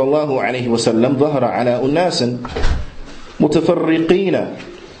النبي صلى الله عليه وسلم ظهر على أناس متفرقين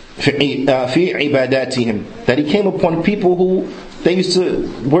في عباداتهم. That he came upon people who they used to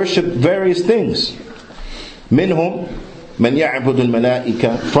worship various things. منهم من يعبد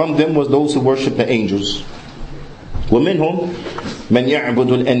الملائكة. From them was those who worship the angels. ومنهم من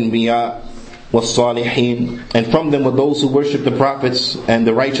يعبد الأنبياء والصالحين. And from them were those who worship the prophets and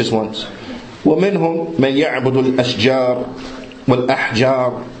the righteous ones. ومنهم من يعبد الأشجار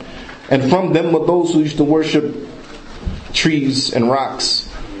والأحجار. And from them were those who used to worship trees and rocks.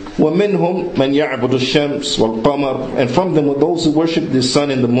 ومنهم من يعبد الشمس والقمر. And from them were those who worship the sun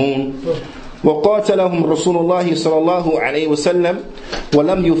and the moon. وقاتلهم رسول الله صلى الله عليه وسلم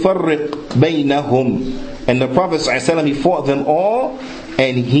ولم يفرق بينهم. And the Prophet ﷺ, he fought them all,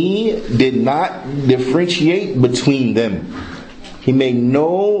 and he did not differentiate between them. He made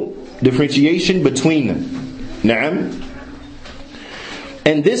no differentiation between them. Na'am.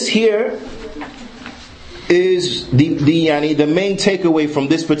 And this here is the main takeaway from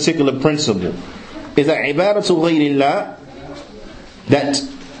this particular principle. Is that ibadatu ghayrillah, that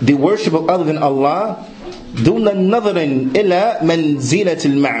the worship of other than Allah, duna nadharin ila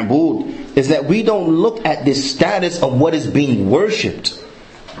manzilatil ma'bud, is that we don't look at the status of what is being worshipped.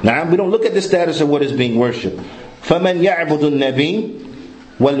 Now, we don't look at the status of what is being worshipped. فَمَنْ يَعْبُدُ النَّبِيِّ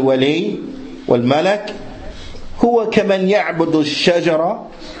وَالْوَلِيِّ وَالْمَلَكِ هُوَ كَمَنْ يَعْبُدُ الشَّجَرَ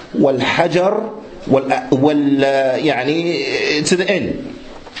وَالْحَجَرَ to the end.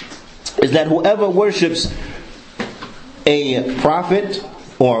 Is that whoever worships a prophet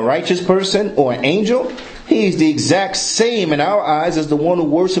or a righteous person or an angel, he is the exact same in our eyes as the one who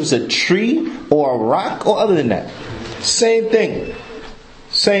worships a tree or a rock or other than that. Same thing.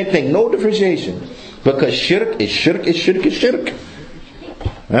 Same thing. No differentiation. Because shirk is shirk is shirk is shirk.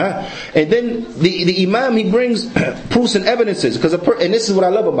 And then the Imam, he brings proofs and evidences. And this is what I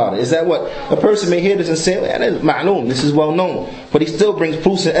love about it. Is that what? A person may hear this and say, ma'loom, this is well known. But he still brings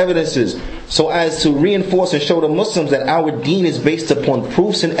proofs and evidences, so as to reinforce and show the Muslims that our deen is based upon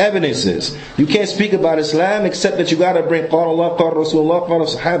proofs and evidences. You can't speak about Islam except that you got to bring Qala Allah, Qala Rasulullah, Qala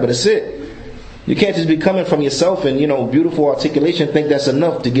Sahaba. That's it. You can't just be coming from yourself and beautiful articulation, think that's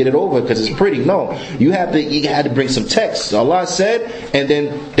enough to get it over because it's pretty. No, you had to bring some text. Allah said, and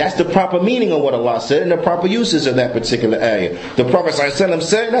then that's the proper meaning of what Allah said and the proper uses of that particular ayah. The Prophet ﷺ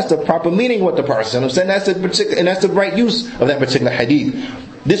said, that's the proper meaning of what the Prophet ﷺ said, and that's the right use of that particular hadith.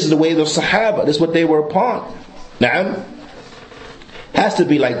 This is the way of the Sahaba. This is what they were upon. Na'am. Has to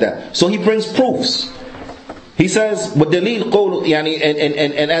be like that. So he brings proofs. He says, وَالدَّلِيلُ قَوْلُ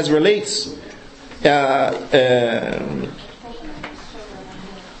and as relates. Before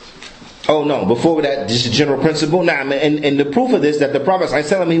that, just a general principle. And the proof of this, that the Prophet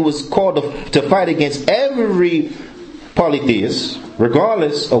ﷺ, he was called to fight against every polytheist,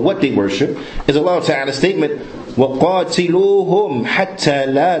 regardless of what they worship, is Allah Ta'ala's statement, وَقَاتِلُوهُمْ حَتَّى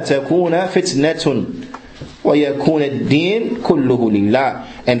لَا تَكُونَ فِتْنَةٌ وَيَكُونَ الدِّينُ كُلُّهُ لِلَّهِ.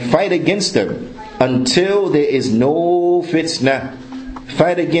 And fight against them until there is no fitnah.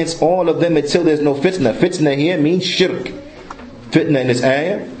 Fight against all of them until there's no fitna. Fitna here means shirk. Fitna in this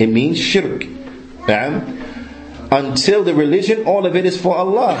ayah, it means shirk. Until the religion, all of it is for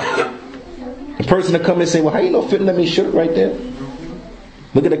Allah. A person to come and say, well, how you know fitna means shirk right there?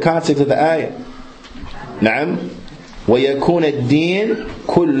 Look at the context of the ayah. Na'am. وَيَكُونَ الدِّينُ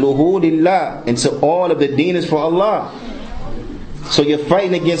كُلُّهُ لِلَّهِ. And so all of the deen is for Allah. So you're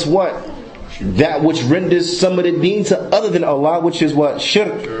fighting against what? That which renders some of the deen to other than Allah, which is what?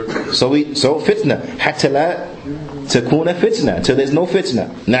 Shirk. So fitna. حَتَّى لَا تَكُونَ fitna. Until there's no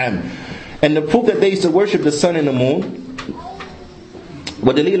fitna. Naam. And the proof that they used to worship the sun and the moon.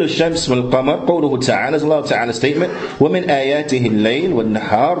 وَدَلِيلُ الشَّمْسِ وَالْقَمَرِ قَوْلُهُ تَعَالَى is Allah Ta'ala's statement. وَمِنْ آيَاتِهِ اللَّيْلِ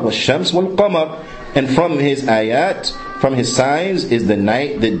وَالنَّهَارِ وَالشَّمْسِ وَالْقَمَرِ. And from his ayat, from his signs, is the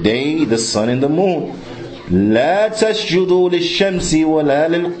night, the day, the sun and the moon. لا تسجدوا للشمس ولا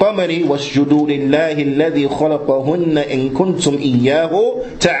للقمر واسجدوا لله الذي خلقهن إن كنتم إياه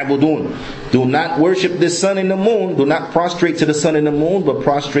تعبدون. Do not worship the sun and the moon. Do not prostrate to the sun and the moon, but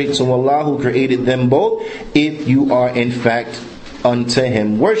prostrate to Allah who created them both, if you are in fact unto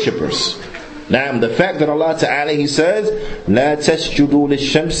Him worshippers. Now, the fact that Allah Ta'ala, He says, لا تسجدوا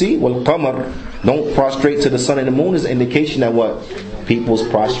للشمس والقمر, don't prostrate to the sun and the moon, is an indication that what? People's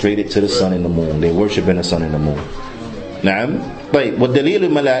prostrated to the sun and the moon. They worship in the sun and the moon. Naam. But what dalil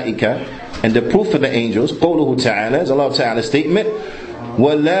al-malaika, and the proof of the angels, qawluhu ta'ala, is Allah Ta'ala's statement,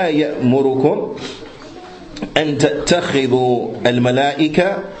 وَلَا يَأْمُرُكُمْ أَن تَتَّخِذُوا الْمَلَائِكَةَ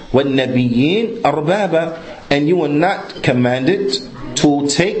وَالنَّبِيِّينَ أَرْبَابًا. And you are not commanded to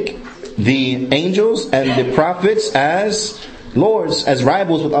take the angels and the prophets as lords, as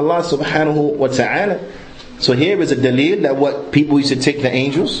rivals with Allah subhanahu wa ta'ala. So here is a dalil that what people used to take the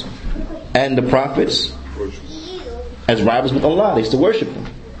angels and the prophets as rivals with Allah. They used to worship them.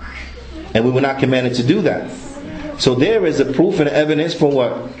 And we were not commanded to do that. So there is a proof and evidence for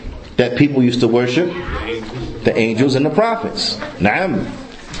what? That people used to worship the angels and the prophets. Naam.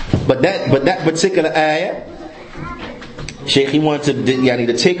 But that particular ayah, Shaykh, he wanted to,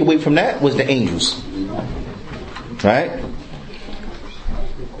 the takeaway from that was the angels. Right?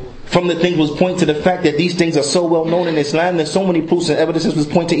 From the things was point to the fact that these things are so well known in Islam, there's so many proofs and evidences was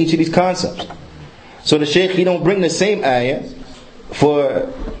point to each of these concepts. So the Shaykh, he don't bring the same ayah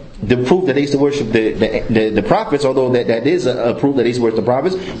for the proof that they used to worship the prophets, although that is a proof that they used to worship the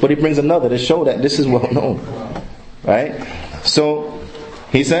prophets, but he brings another to show that this is well known. Right? So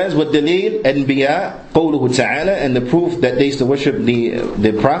he says, وَالدَّلِيلِ أَنْبِيَاء قَوْلُهُ تَعَالَى, and the proof that they used to worship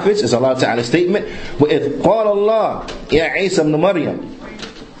the prophets is Allah Ta'ala's statement, وَإِذْ قَالَ اللَّهُ يَا عِيسَى ابْنَ مَرْيَمَ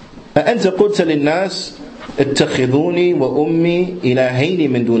أَأَنْتَ قُلْتَ لِلنَّاسِ اتَّخِذُونِي وَأُمِّي إِلَهَيْنِ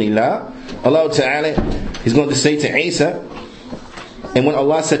مِن دُونِ اللَّهِ. Allah Ta'ala is going to say to Isa, and when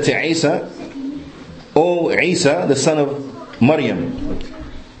Allah said to Isa, O Isa, the son of Maryam,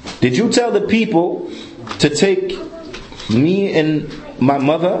 did you tell the people to take me and my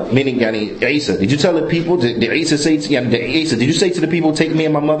mother, meaning Isa, did you tell the people, did Isa say to, did you say to the people, take me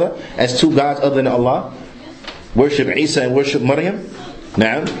and my mother as two gods other than Allah? Worship Isa and worship Maryam?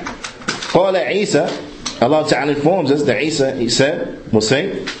 Now, قال Isa, Allah Ta'ala informs us that Isa, he said, will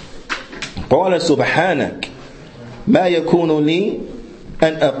say, قال سبحانك ما يكون لي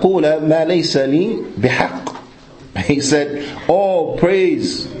أن أقول ما ليس لي بحق. He said, all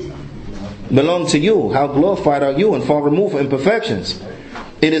praise belong to you. How glorified are you and far removed from imperfections.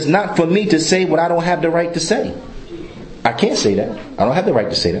 It is not for me to say what I don't have the right to say. I can't say that. I don't have the right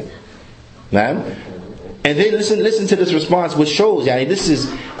to say that. Now, and then listen to this response, which shows, this is,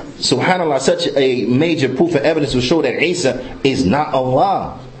 subhanAllah, such a major proof and evidence to show that Isa is not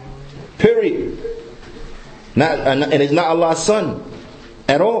Allah. Period. And is not Allah's son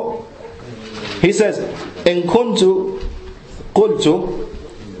at all. He says, إن كنت قلت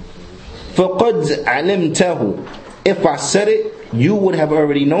فقد علمته. If I said it, you would have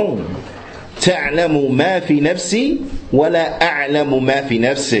already known. تعلم ما في نفسي ولا أعلم ما في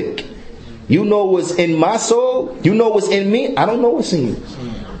نفسك. You know what's in my soul, you know what's in me, I don't know what's in you.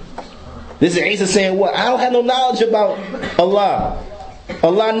 This is Isa saying, what? I don't have no knowledge about Allah.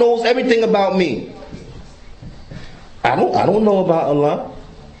 Allah knows everything about me. I don't know about Allah.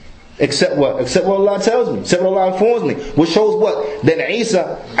 Except what? Except what Allah tells me. Except what Allah informs me. Which shows what? That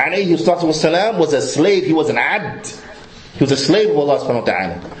Isa alayhi salatu wasalam was a slave. He was an abd. He was a slave of Allah subhanahu wa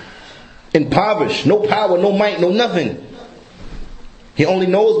ta'ala. Impoverished. No power, no might, no nothing. He only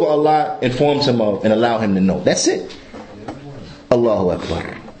knows what Allah informs him of and allow him to know. That's it. Allahu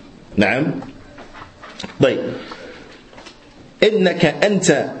Akbar. Naam. But إِنَّكَ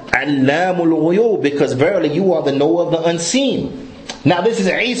أَنْتَ عَلَّامُ الْغُيُوبِ, because verily you are the knower of the unseen. Now this is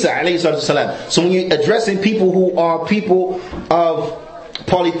Isa alayhi salatu wasalam. So when you're addressing people who are people of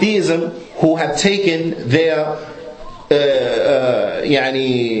polytheism, who have taken their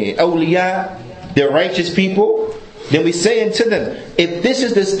awliya, their righteous people, then we saying to them, if this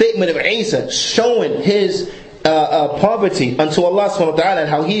is the statement of Isa showing his poverty unto Allah subhanahu wa ta'ala, and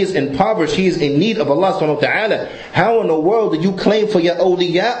how he is impoverished, he is in need of Allah subhanahu wa ta'ala, how in the world do you claim for your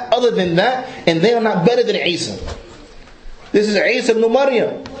awliya other than that, and they are not better than Isa? This is Isa ibn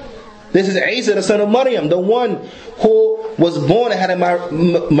Maryam. This is Isa the son of Maryam, the one who was born and had a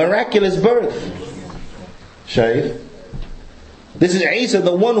miraculous birth. Shaykh. This is Isa,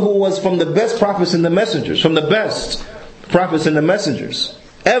 the one who was from the best prophets and the messengers, from the best prophets and the messengers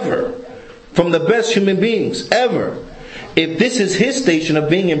ever, from the best human beings ever. If this is his station of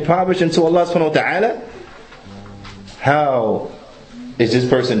being impoverished unto Allah subhanahu wa ta'ala, how is this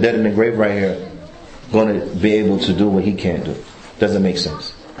person dead in the grave right here going to be able to do what he can't do? Doesn't make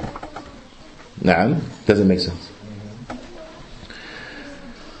sense. Naam, doesn't make sense.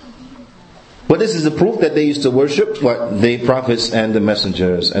 But this is the proof that they used to worship the prophets and the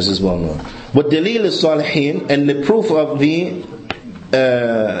messengers, as is well known. What dalil is salihin, and the proof of the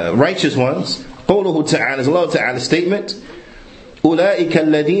righteous ones, قوله تعالى, is Allah Ta'ala's statement, أولئك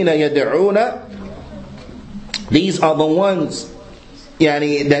الذين يدعون, these are the ones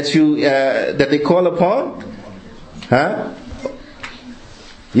that they call upon,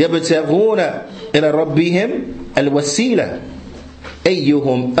 يبتغون إلى ربهم الوسيلة,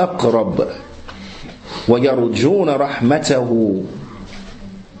 أيهم أقرب ويرجون رحمته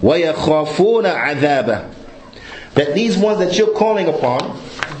ويخافون عذابه. That these ones that you're calling upon,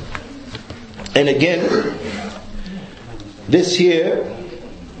 and again, this here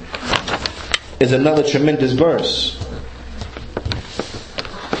is another tremendous verse,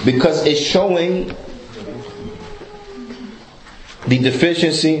 because it's showing the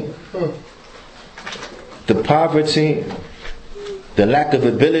deficiency, the poverty, the lack of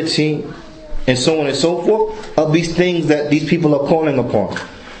ability, and so on and so forth of these things that these people are calling upon.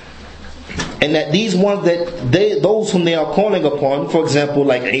 And that these ones those whom they are calling upon, for example,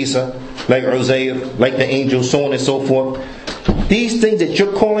 like Isa, like Uzair, like the angels, so on and so forth, these things that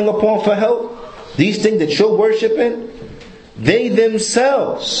you're calling upon for help, these things that you're worshiping, they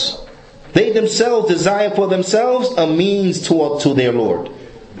themselves desire for themselves a means to their Lord.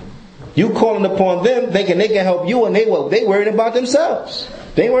 You calling upon them, thinking they can help you, and they worried about themselves.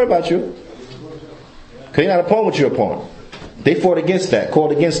 They ain't worried about you. Because you're not upon what you're upon. They fought against that,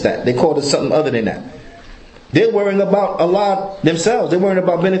 called against that. They called it something other than that. They're worrying about Allah themselves. They're worrying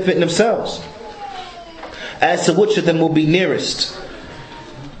about benefiting themselves. As to which of them will be nearest.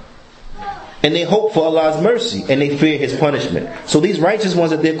 And they hope for Allah's mercy, and they fear His punishment. So these righteous ones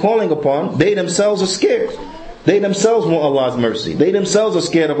that they're calling upon, they themselves are scared. They themselves want Allah's mercy. They themselves are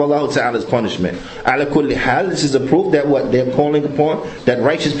scared of Allah Ta'ala's punishment. Ala kulli hal, this is a proof that what they're calling upon, that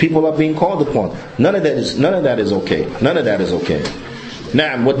righteous people are being called upon. None of that is okay. None of that is okay.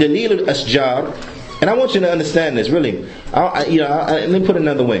 Now, what dalil al-ashjar, and I want you to understand this really. Let me put it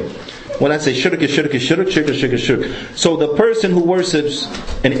another way. When I say shirk is shirk is shirk, shirk is shirk is shirk. So the person who worships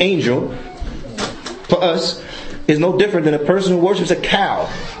an angel, for us, is no different than a person who worships a cow.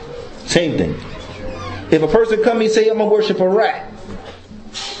 Same thing. If a person come and say, I'm going to worship a rat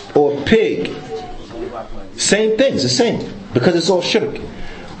or a pig, same thing, it's the same, because it's all shirk.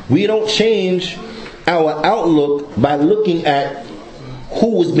 We don't change our outlook by looking at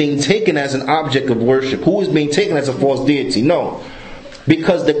who is being taken as an object of worship, who is being taken as a false deity. No,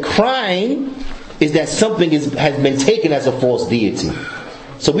 because the crime is that something has been taken as a false deity.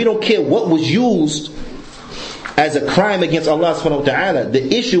 So we don't care what was used as a crime against Allah subhanahu wa ta'ala.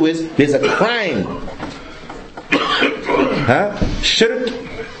 The issue is there's a crime. Shirk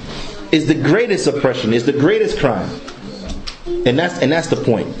is the greatest oppression, is the greatest crime. And that's the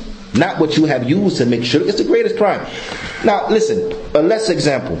point. Not what you have used to make shirk, it's the greatest crime. Now listen, a less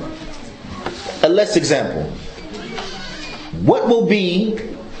example. What will be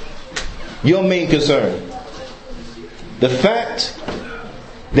your main concern? The fact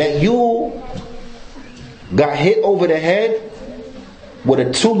that you got hit over the head with a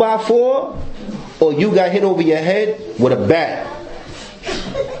 2x4, or you got hit over your head with a bat?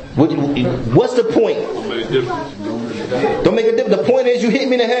 What's the point? Don't make a difference. The point is you hit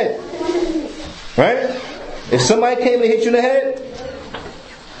me in the head. Right? If somebody came and hit you in the head,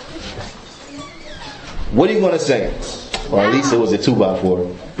 what are you going to say? Or at least it was a 2x4.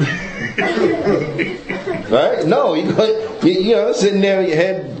 Right? No, you're sitting there with your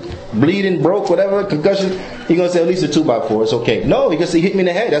head bleeding, broke, whatever, concussion, you're going to say at least a 2x4, it's okay. No, you're going to say hit me in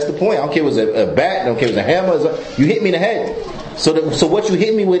the head. That's the point. I don't care if it was a bat, I don't care if it was a hammer. You hit me in the head. So what you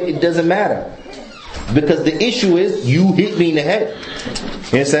hit me with, it doesn't matter. Because the issue is, you hit me in the head.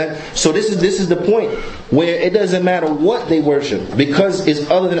 You understand? So this is the point, where it doesn't matter what they worship. Because it's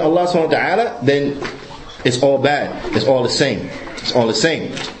other than Allah subhanahu wa ta'ala, then it's all bad. It's all the same. It's all the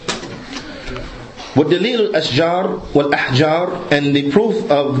same. وَالدَّلِيلُ الْأَشْجَارِ وَالْأَحْجَارِ, and the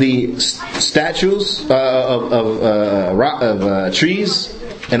proof of the statues of trees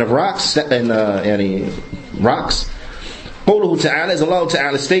and of rocks and rocks. قوله تعالى is Allah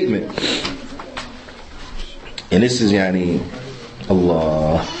Ta'ala's statement, and this is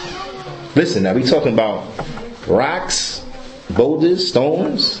Allah. Listen, now we talking about rocks, boulders,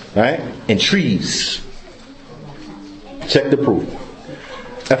 stones, right, and trees. Check the proof.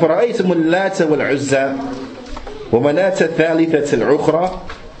 أفرأيتم اللات والعزى ومناة الثالثة الأخرى.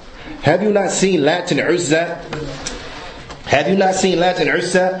 Have you not seen Lat and Uzza? Have you not seen Lat and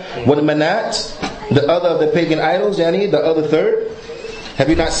Uzza? وَالْمَنَات, the other of the pagan idols, the other third? Have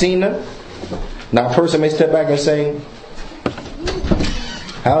you not seen them? Now a person may step back and say,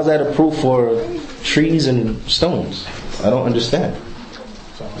 how is that a proof for trees and stones? I don't understand.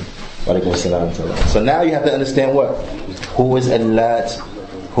 So now you have to understand what? Who is Al-Lat?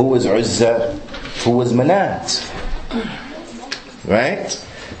 Who is Uzza? Who is Manat? Right?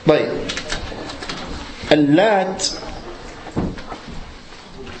 But Al-Lat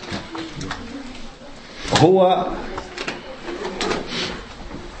هو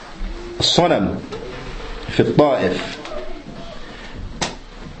صنم في الطائف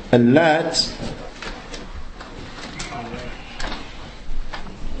Al-Lat.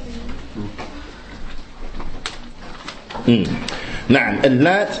 Na'am.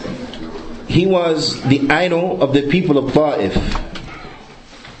 Al-Lat, he was the idol of the people of Ta'if.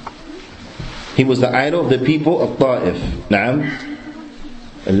 He was the idol of the people of Ta'if. Na'am.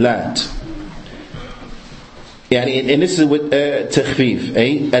 Al-Lat. And this is with takhfif.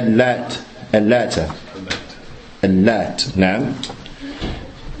 Al-Lat. Al-Lata. Al-Lat. Na'am.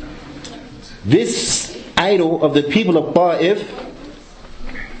 This idol of the people of Ta'if,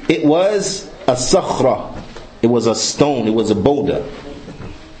 it was a sakhra. It was a stone. It was a boulder.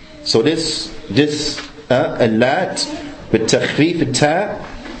 So this Al-Lat with takhfif ta,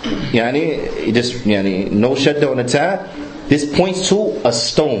 no shadda on the ta. This points to a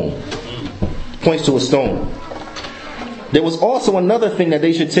stone. Points to a stone. There was also another thing that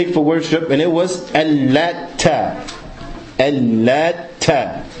they should take for worship, and it was Al-Latta.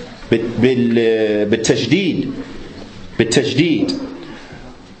 Al-Latta. بالتجديد.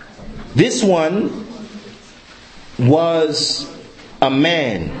 This one was a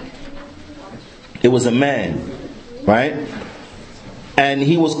man. It was a man, right? And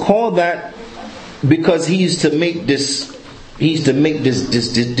he was called that because he used to make this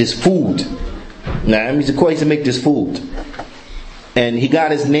food. Nah, he used to make this food. And he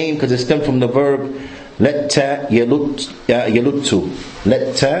got his name because it stemmed from the verb Latta yaluttu.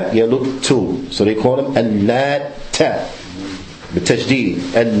 Latta yaluttu. So they call him Al-Latta.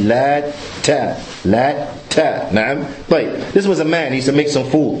 بالتجديد. Al-Latta. Latta. Naam. Right. This was a man. He used to make some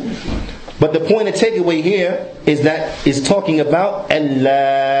food. But the point of takeaway here is that it's talking about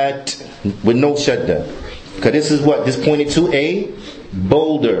Al-Lat with no shadda. Because this is what? This pointed to a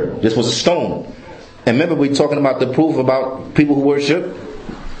boulder. This was a stone. And remember, we're talking about the proof about people who worship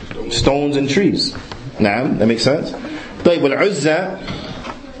stones and trees. Naam, that makes sense? طيب,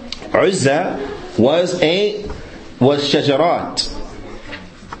 Uzza was shajarat.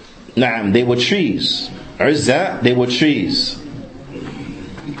 Naam, they were trees. Uzza, they were trees.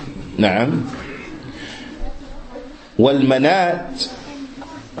 Naam. والمنات,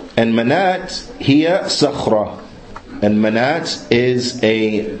 and Manat here sakhra. And Manat is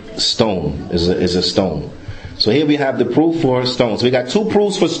a stone. Is a stone. So here we have the proof for stones. So we got two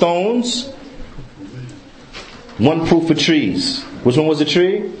proofs for stones, one proof for trees. Which one was the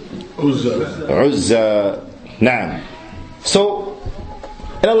tree? Uzza. Naam. So,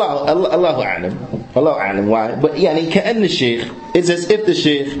 and Allahu A'lam, why? But كأن الشيخ, it's as if the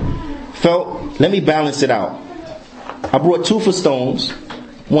Sheikh felt, let me balance it out. I brought two for stones,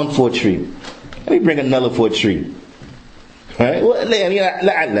 one for a tree. Let me bring another for a tree. Right?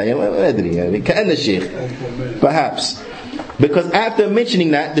 كأن الشيخ, perhaps. Because after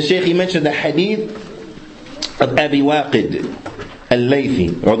mentioning that, the Shaykh, he mentioned the hadith of Abi Waqid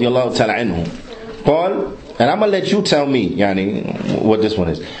al-Laythi radiyallahu ta'ala anhu. قال, and I'm going to let you tell me what this one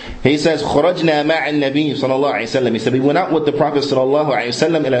is. He says, خرجنا مع النبي صلى الله عليه وسلم. He said, we went out with the Prophet صلى الله عليه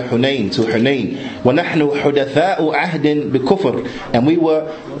وسلم إلى حنين, to Hunayn. ونحن حدثاء عهد بكفر. And we were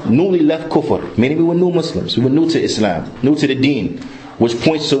newly left kufr, meaning we were new Muslims. We were new to Islam, new to the deen. Which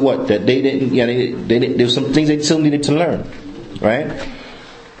points to what? That they didn't, there were some things they still needed to learn. Right?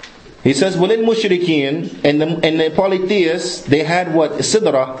 He says, وَلِلْمُشْرِكِينَ, and the polytheists, they had what?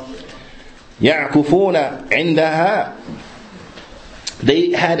 Sidra. يَعْكُفُونَ عِنْدَهَا.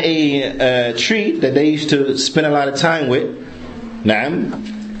 They had a tree that they used to spend a lot of time with. نعم.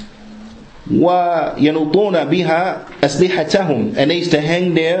 وَيَنُطُونَ بِهَا أَسْلِحَتَهُمْ, and they used to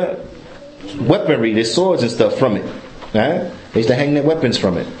hang their weaponry, their swords and stuff from it. They used to hang their weapons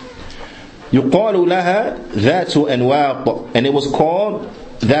from it. يُقَالُ لَهَا ذَاتُ أَنْوَاقٍ, and it was called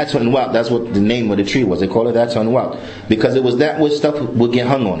ذَاتُ أَنْوَاقٍ. That's what the name of the tree was. They called it ذَاتُ أَنْوَاقٍ because it was that which stuff would get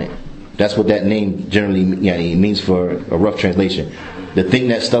hung on it. That's what that name generally means for a rough translation. The thing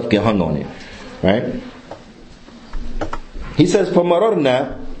that stuff get hung on it. Right? He says,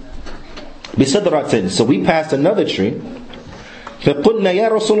 فَمَرَرْنَا بِصَدْرَةٍ, so we passed another tree. فَقُلْنَا يَا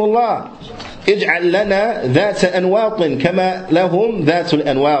رَسُولُ اللَّهِ اجْعَلْ لَنَا ذَاتَ أَنْوَاطٍ كَمَا لَهُمْ ذَاتُ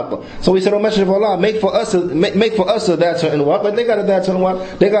الْأَنْوَاطِ. So we said, O Messenger of Allah, make for us a ذَاتُ الْأَنْوَاطِ. Like they got a ذَاتُ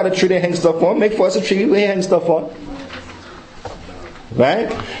الْأَنْوَاطِ. They got a tree they hang stuff on. Make for us a tree they hang stuff on.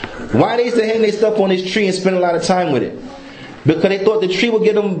 Right? Why they used to hang their stuff on this tree and spend a lot of time with it? Because they thought the tree would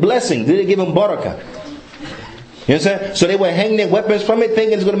give them blessings. Did it give them barakah? You understand? So they would hang their weapons from it,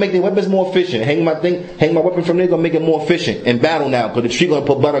 thinking it's going to make their weapons more efficient. Hang my weapon from there, it's going to make it more efficient in battle now, because the tree going to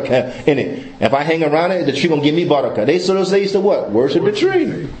put barakah in it. If I hang around it, the tree going to give me barakah. They used to what? Worship the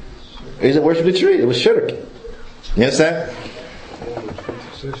tree. They used to worship the tree. It was shirk. You understand?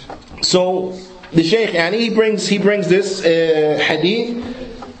 So the Shaykh, and he brings this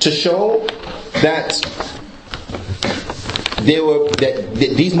hadith to show that that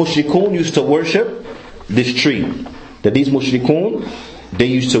these mushrikun used to worship this tree. That these mushrikun, they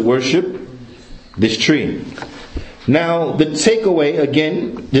used to worship this tree. Now, the takeaway,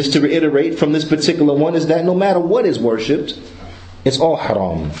 again, just to reiterate from this particular one, is that no matter what is worshipped, it's all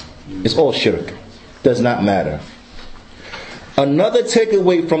haram. It's all shirk. Does not matter. Another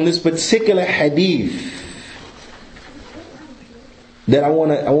takeaway from this particular hadith that I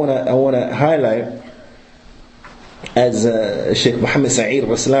wanna highlight, as Sheikh Muhammad Sa'id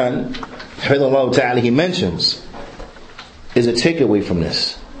Raslan, hafidhahullah ta'ala, he mentions, is a takeaway from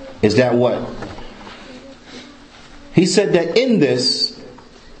this. Is that what? He said that in this,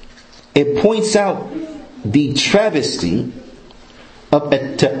 it points out the travesty of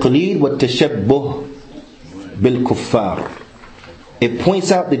at-taqleed wa tashabbuh bil-kuffar. It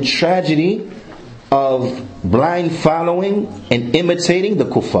points out the tragedy of blind following and imitating the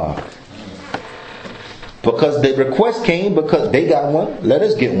kuffar. Because the request came because they got one, let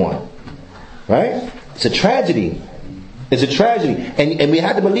us get one. Right? It's a tragedy. It's a tragedy. And we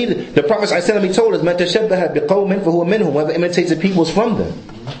have to believe it. The Prophet ﷺ told us, مَنْ تَشَبَّهَ بِقَوْمٍ فَهُوَ مِنْهُمْ. Whoever imitates the people is from them.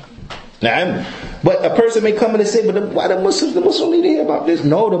 Now, but a person may come in and say, but why the Muslims need to hear about this?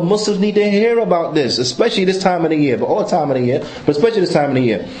 No, the Muslims need to hear about this, especially this time of the year, but all time of the year, but especially this time of the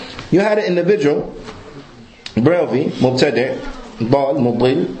year. You had an individual, Brelvi, Mubtadi', Bal,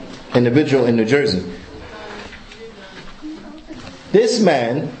 Mudil, individual in New Jersey. This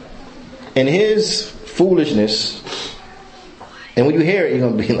man, in his foolishness, and when you hear it, you're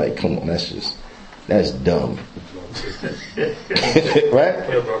going to be like, come on, that's dumb. Right?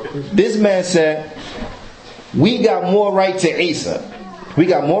 This man said, we got more right to Isa. We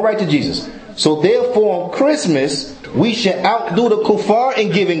got more right to Jesus. So therefore on Christmas, we should outdo the kuffar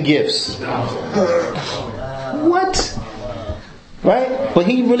in giving gifts. What? Right? But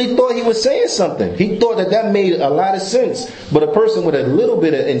he really thought he was saying something. He thought that made a lot of sense. But a person with a little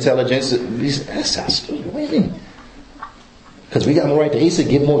bit of intelligence, he said, that sounds stupid. What do you mean? Because we got more right to Isa,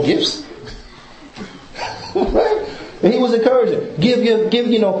 give more gifts. Right? And he was encouraging. Give the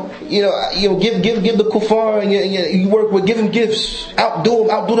kuffar, and you work with, give them gifts. Outdo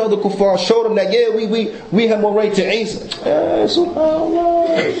the other kuffar. Show them that we have more right to Isa.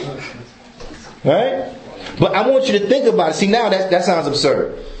 Right? But I want you to think about it. See, now that sounds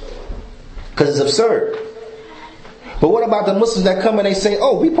absurd. Because it's absurd. But what about the Muslims that come and they say,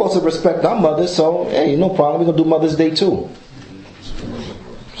 oh, we supposed to respect our mothers, so hey, no problem, we're going to do Mother's Day too.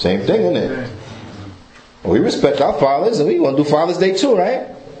 Same thing, isn't it? We respect our fathers and we want to do Father's Day too, right?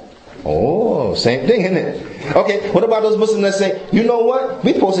 Oh, same thing, isn't it? Okay, what about those Muslims that say, you know what?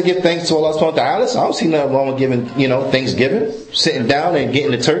 We're supposed to give thanks to Allah subhanahu wa ta'ala, so I don't see nothing wrong with giving, Thanksgiving, sitting down and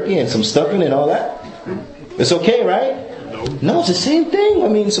getting the turkey and some stuffing and all that. It's okay, right? No, it's the same thing. I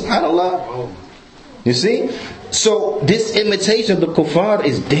mean, subhanAllah. You see? So this imitation of the kuffar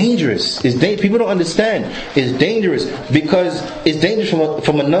is dangerous. People don't understand. It's dangerous because it's dangerous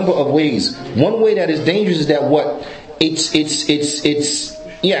from a number of ways. One way that is dangerous is that what? You're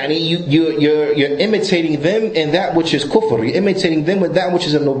imitating them in that which is kufr. You're imitating them with that which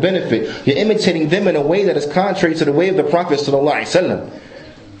is of no benefit. You're imitating them in a way that is contrary to the way of the Prophet sallallahu alaihi wasallam.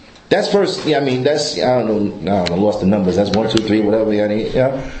 That's first. I don't know. I lost the numbers. That's 1, 2, 3, whatever.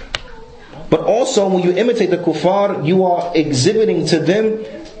 Yeah. But also, when you imitate the kuffar, you are exhibiting to them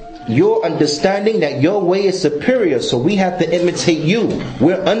your understanding that your way is superior. So we have to imitate you.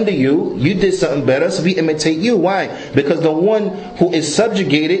 We're under you. You did something better, so we imitate you. Why? Because the one who is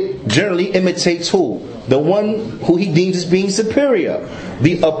subjugated generally imitates who? The one who he deems as being superior.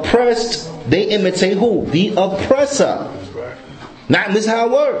 The oppressed, they imitate who? The oppressor. Now, this is how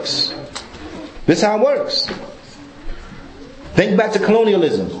it works. Think back to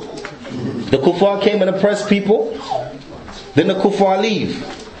colonialism. The kuffar came and oppressed people. Then the kuffar leave.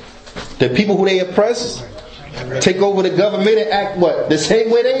 The people who they oppress take over the government and act what? The same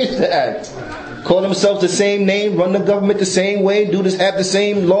way they used to act. Call themselves the same name, run the government the same way, have the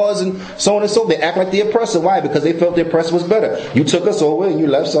same laws and so on and so on. They act like the oppressor. Why? Because they felt the oppressor was better. You took us over and you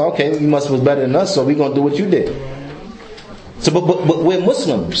left, so okay, you must was better than us, so we're going to do what you did. So, but we're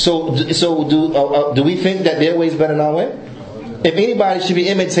Muslims. So do we think that their way is better than our way? If anybody should be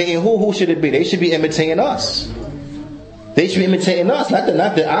imitating who should it be? They should be imitating us. They should be imitating us, not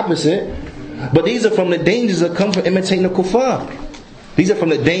the opposite. But these are from the dangers that come from imitating the kuffar. These are from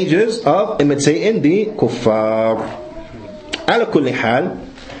the dangers of imitating the kuffar. Ala kulli hal,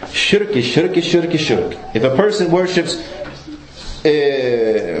 shirk is shirk is shirk is shirk. If a person worships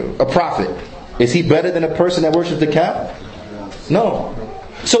a prophet, is he better than a person that worships the calf? No.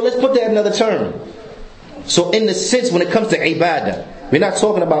 So let's put that in another term. So in the sense, when it comes to ibadah, We're not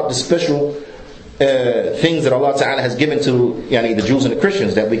talking about the special things that Allah Ta'ala has given to the Jews and the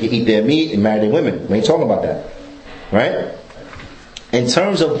Christians, that we can eat their meat and marry their women. We ain't talking about that. Right? In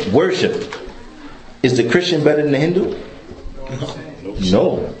terms of worship, is the Christian better than the Hindu?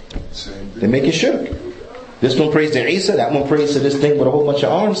 No. They're making shirk. This one prays to Isa, that one prays to this thing with a whole bunch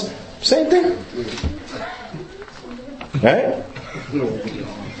of arms. Same thing. Right?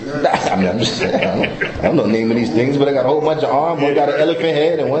 I mean, I'm just saying, I don't know the name of these things, but they got a whole bunch of arms. One got an elephant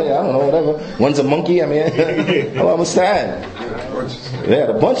head, and one, I don't know, whatever. One's a monkey. I mean, I understand. They had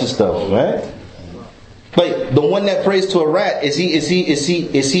a bunch of stuff, right? But the one that prays to a rat, is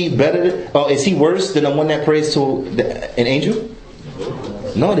he better, or is he worse than the one that prays to an angel?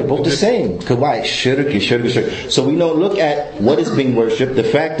 No, they're both the same. Because why? Shirk. So we don't look at what is being worshipped. The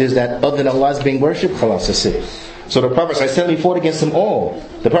fact is that other than Allah is being worshipped, khalas, that's it. So the Prophet ﷺ fought against them all.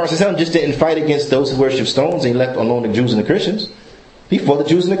 The Prophet ﷺ just didn't fight against those who worship stones and he left alone the Jews and the Christians. He fought the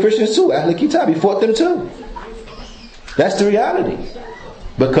Jews and the Christians too. Ahl Kitab, he fought them too. That's the reality.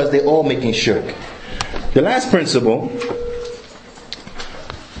 Because they're all making shirk. The last principle,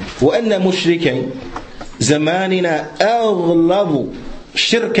 وَأَنَّ مُشْرِكَيْ زَمَانِنَا أَغْلَبُ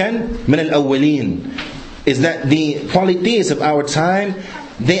شِرْكًا مِنَ الْأَوَّلِينَ, is that the polytheists of our time,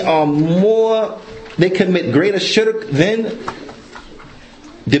 they commit greater shirk than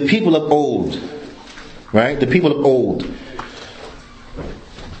the people of old. Right? The people of old.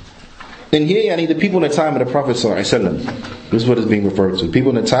 And here, the people in the time of the Prophet ﷺ. This is what is being referred to. People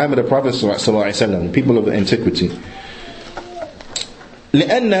in the time of the Prophet ﷺ, the people of antiquity.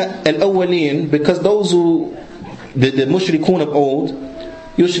 لأن الأولين, because those who, the mushrikun of old,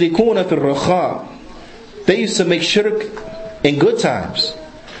 يشركون في الرخاء, they used to make shirk in good times.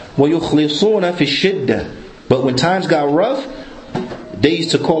 ويخلصون في الشدة, but when times got rough, they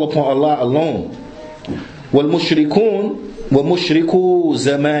used to call upon Allah alone. والمشركون ومشركو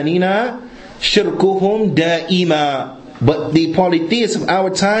زماننا شركهم دائما, but the polytheists of our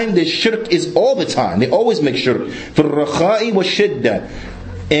time, their shirk is all the time. They always make shirk. في الرخاء والشدة,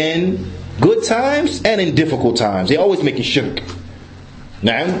 in good times and in difficult times, they always making shirk.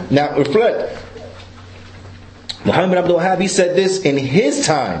 Now reflect. Muhammad bin Abdul Wahhab, he said this in his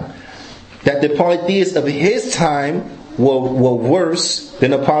time, that the polytheists of his time were worse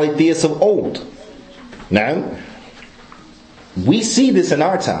than the polytheists of old. Now, we see this in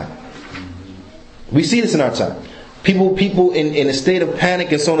our time. We see this in our time. People in a state of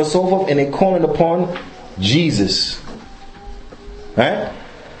panic and so on and so forth, and they're calling upon Jesus. Right?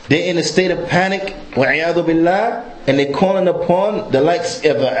 They're in a state of panic, wa'iyadu billah, and they're calling upon the likes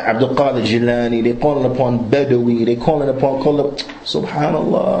of Abdul Qadir Juyaanee, they're calling upon Badawi, they're calling upon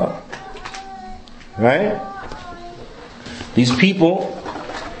subhanallah. Right? These people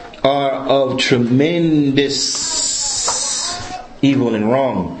are of tremendous evil and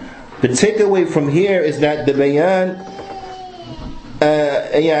wrong. The takeaway from here is that the bayan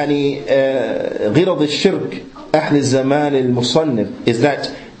غرض الشرك أهل الزمان المصنف, is that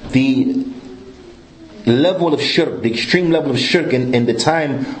the level of shirk, the extreme level of shirk in the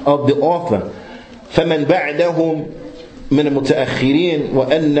time of the author, فمن بعدهم من المتأخرين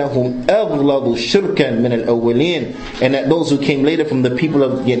وأنهم أغلظ شركا من الأولين, and that those who came later from the people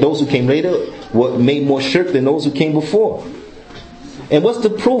of those who came later were made more shirk than those who came before. And what's the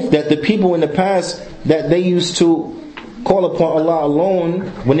proof that the people in the past, that they used to call upon Allah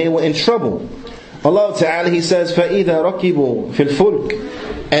alone when they were in trouble? Allah Ta'ala, He says, فَإِذَا رَكِبُوا فِي الْفُلْكِ,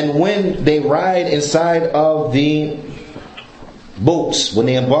 and when they ride inside of the boats, when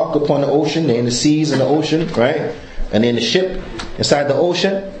they embark upon the ocean, they're in the seas and the ocean, right? And they're in the ship inside the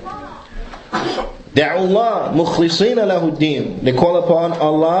ocean. دَعُوا اللَّهَ مُخْلِصِينَ لَهُ الدِّينَ, they call upon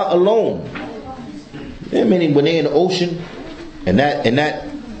Allah alone. Meaning when they're in the ocean, and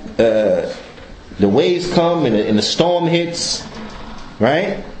the waves come and the storm hits,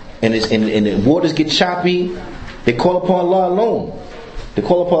 right? And the waters get choppy, they call upon Allah alone. They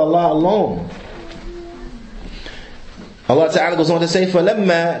call upon Allah alone. Allah Ta'ala goes on to say,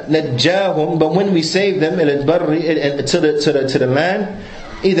 فَلَمَّا نَجَّاهُمْ, but when we save them to the land,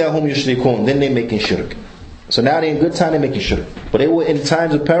 إِذَا هُمْ يُشْرِكُونَ, then they're making shirk. So now they're in good time, they're making shirk. But they were in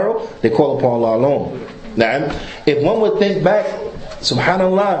times of peril, they call upon Allah alone. Now, if one would think back,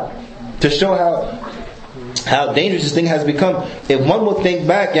 subhanallah, to show how dangerous this thing has become, if one would think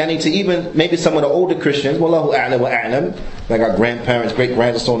back, to even maybe some of the older Christians, wallahu a'lam wa a'lam, like our grandparents,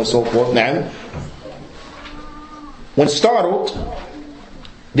 great-grands, and so on and so forth, when startled,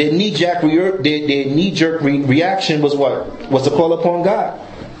 their knee-jerk reaction was what? Was to call upon God.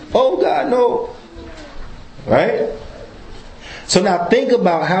 Oh God, no. Right? So now think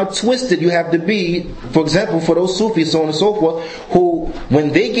about how twisted you have to be, for example, for those Sufis, so on and so forth, who,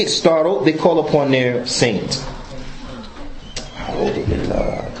 when they get startled, they call upon their saint.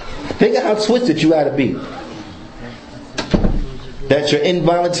 Think of how twisted you got to be. That your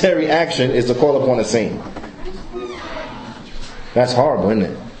involuntary action is to call upon a saint. That's horrible,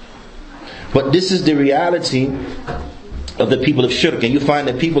 isn't it? But this is the reality of the people of shirk. And you find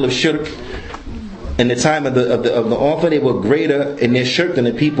that people of shirk, in the time of the author, they were greater in their shirk than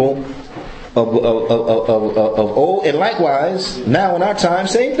the people of old. And likewise, now in our time,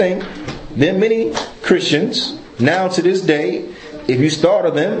 same thing. There are many Christians, now to this day, if you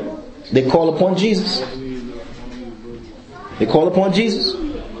startle them, they call upon Jesus. They call upon Jesus,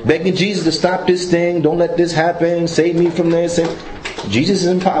 begging Jesus to stop this thing, don't let this happen, save me from this. And Jesus is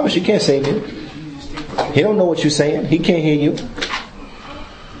in power, she can't save you. He don't know what you're saying, he can't hear you.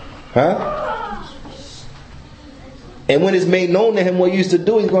 Huh? And when it's made known to him what he used to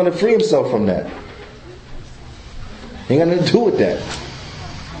do, he's going to free himself from that. He ain't got nothing to do with that.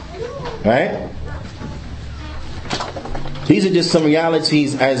 Right? These are just some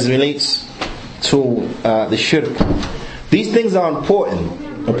realities as it relates to the shirk. These things are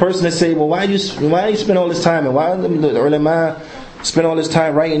important. A person that say, well, why do you spend all this time, and why do the ulama spend all this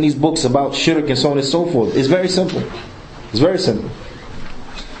time writing these books about shirk and so on and so forth? It's very simple. It's very simple.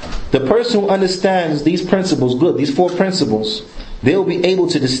 The person who understands these principles, these 4 principles, they'll be able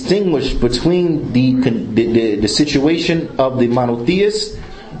to distinguish between the situation of the monotheist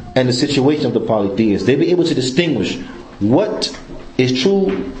and the situation of the polytheist. They'll be able to distinguish what is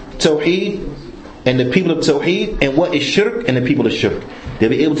true Tawheed and the people of Tawheed, and what is shirk and the people of shirk. They'll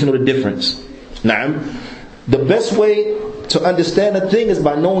be able to know the difference. Now, the best way to understand a thing is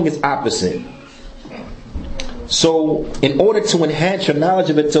by knowing its opposite. So, in order to enhance your knowledge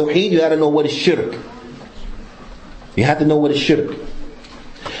of the Tawheed, you got to know what is shirk. You have to know what is shirk.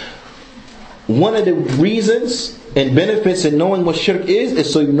 One of the reasons and benefits in knowing what shirk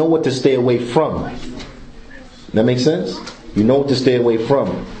is so you know what to stay away from. That makes sense? You know what to stay away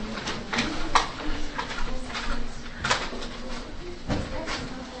from.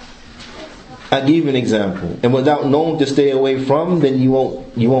 I'll give you an example. And without knowing to stay away from, then you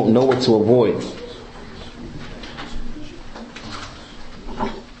won't know what to avoid.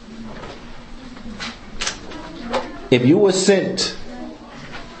 If you were sent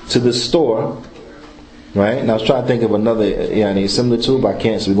to the store, right? And I was trying to think of another Juyaanee similar to, but I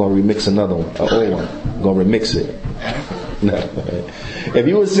can't, so we're going to remix another one, an old one. We're going to remix it. No. If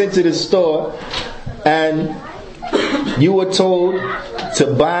you were sent to the store and you were told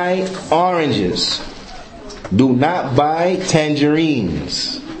to buy oranges, do not buy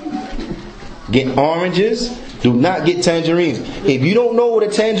tangerines. Get oranges, do not get tangerines. If you don't know what a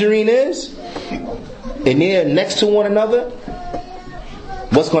tangerine is, and they're next to one another,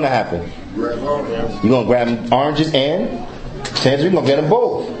 what's going to happen? You're going to grab oranges and tangerines. You're going to get them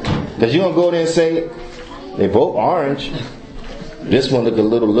both. Because you're going to go there and say, they both orange. This one look a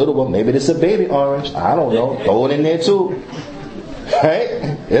little one. Maybe this is a baby orange. I don't know. Throw it in there too. Right?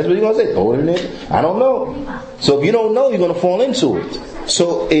 That's what you're going to say. Throw it in there. I don't know. So if you don't know, you're going to fall into it.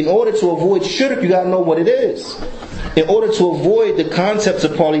 So in order to avoid shirk, you got to know what it is. In order to avoid the concepts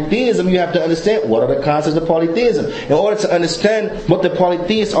of polytheism, you have to understand what are the concepts of polytheism. In order to understand what the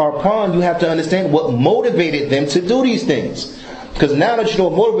polytheists are upon, you have to understand what motivated them to do these things. Because now that you know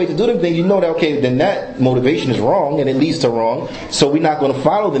what motivated to do them things, you know that, okay, then that motivation is wrong and it leads to wrong. So we're not going to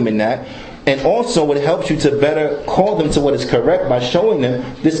follow them in that. And also it helps you to better call them to what is correct by showing them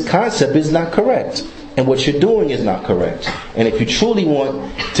this concept is not correct. And what you're doing is not correct. And if you truly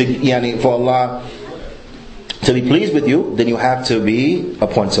want to, for Allah to be pleased with you, then you have to be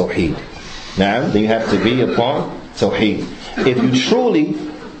upon Tawheed. Now, then you have to be upon Tawheed. If you truly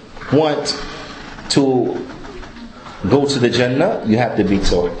want to go to the Jannah, you have to be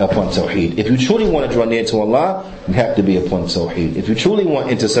upon Tawheed. If you truly want to draw near to Allah, you have to be upon Tawheed. If you truly want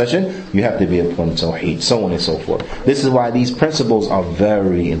intercession, you have to be upon Tawheed. So on and so forth. This is why these principles are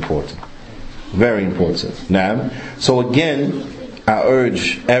very important. Very important. Now, so again, I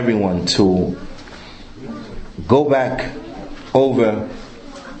urge everyone to go back over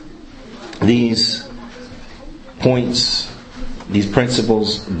these points, these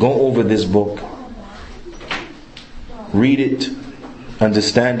principles, go over this book, read it,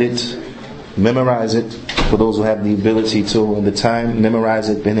 understand it, memorize it, for those who have the ability to and the time, memorize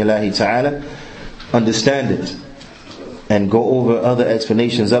it, binillahi ta'ala, understand it, and go over other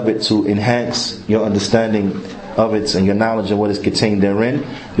explanations of it to enhance your understanding of it and your knowledge of what is contained therein,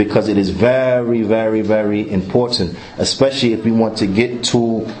 because it is very, very, very important, especially if we want to get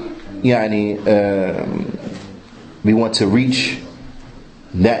to we want to reach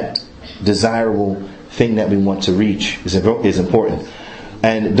that desirable thing that we want to reach is important.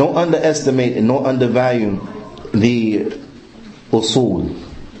 And don't underestimate and don't undervalue the usul,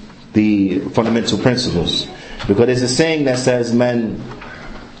 the fundamental principles. Because there's a saying that says, Man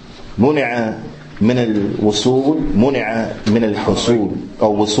muni'a min al-wusul, muni'a min al-husul,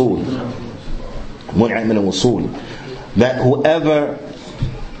 or wusul. Muni'a min al-wusul. That whoever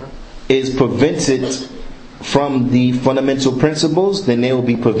is prevented from the fundamental principles, then they will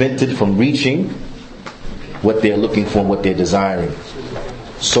be prevented from reaching what they're looking for, what they're desiring.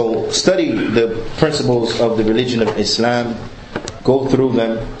 So study the principles of the religion of Islam, go through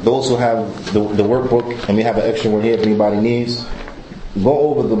them. Those who have the workbook, and we have an extra one here if anybody needs, go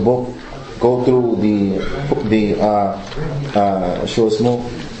over the book, go through the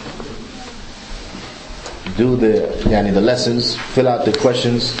do the lessons, fill out the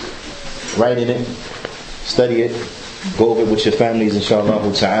questions, write in it, study it, go over it with your families,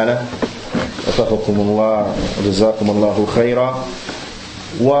 inshallah ta'ala. وفقكم الله وجزاكم الله خيرا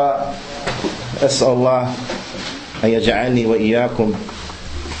وأسأل الله أن يجعلني وإياكم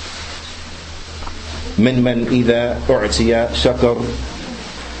من إذا أعطي شكر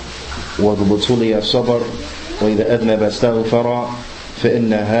وابتلي صبر وإذا أذنب استغفر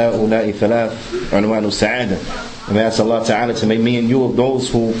فإن هؤلاء ثلاث عنوان السعادة. And I ask Allah Ta'ala to make me and you of those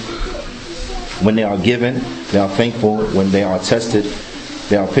who, when they are given, they are thankful. When they are tested,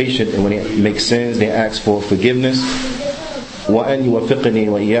 they are patient. And when they make sins, they ask for forgiveness. وأن يوفقني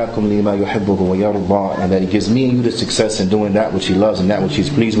وإياكم لما يحبه ويرضى. And that He gives me and you the success in doing that which He loves and that which He's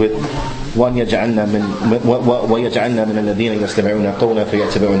pleased with. وأن يجعلنا من الذين يستمعون قولا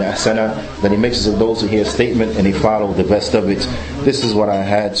فيتبعون أحسنا. That He makes us of those who hear a statement and they follow the best of it. This is what I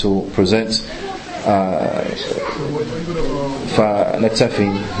had to present. فنكتفي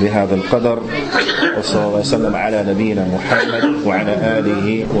بهذا القدر وصلى الله وسلم على نبينا محمد وعلى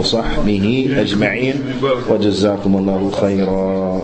آله وصحبه أجمعين وجزاكم الله خيرا.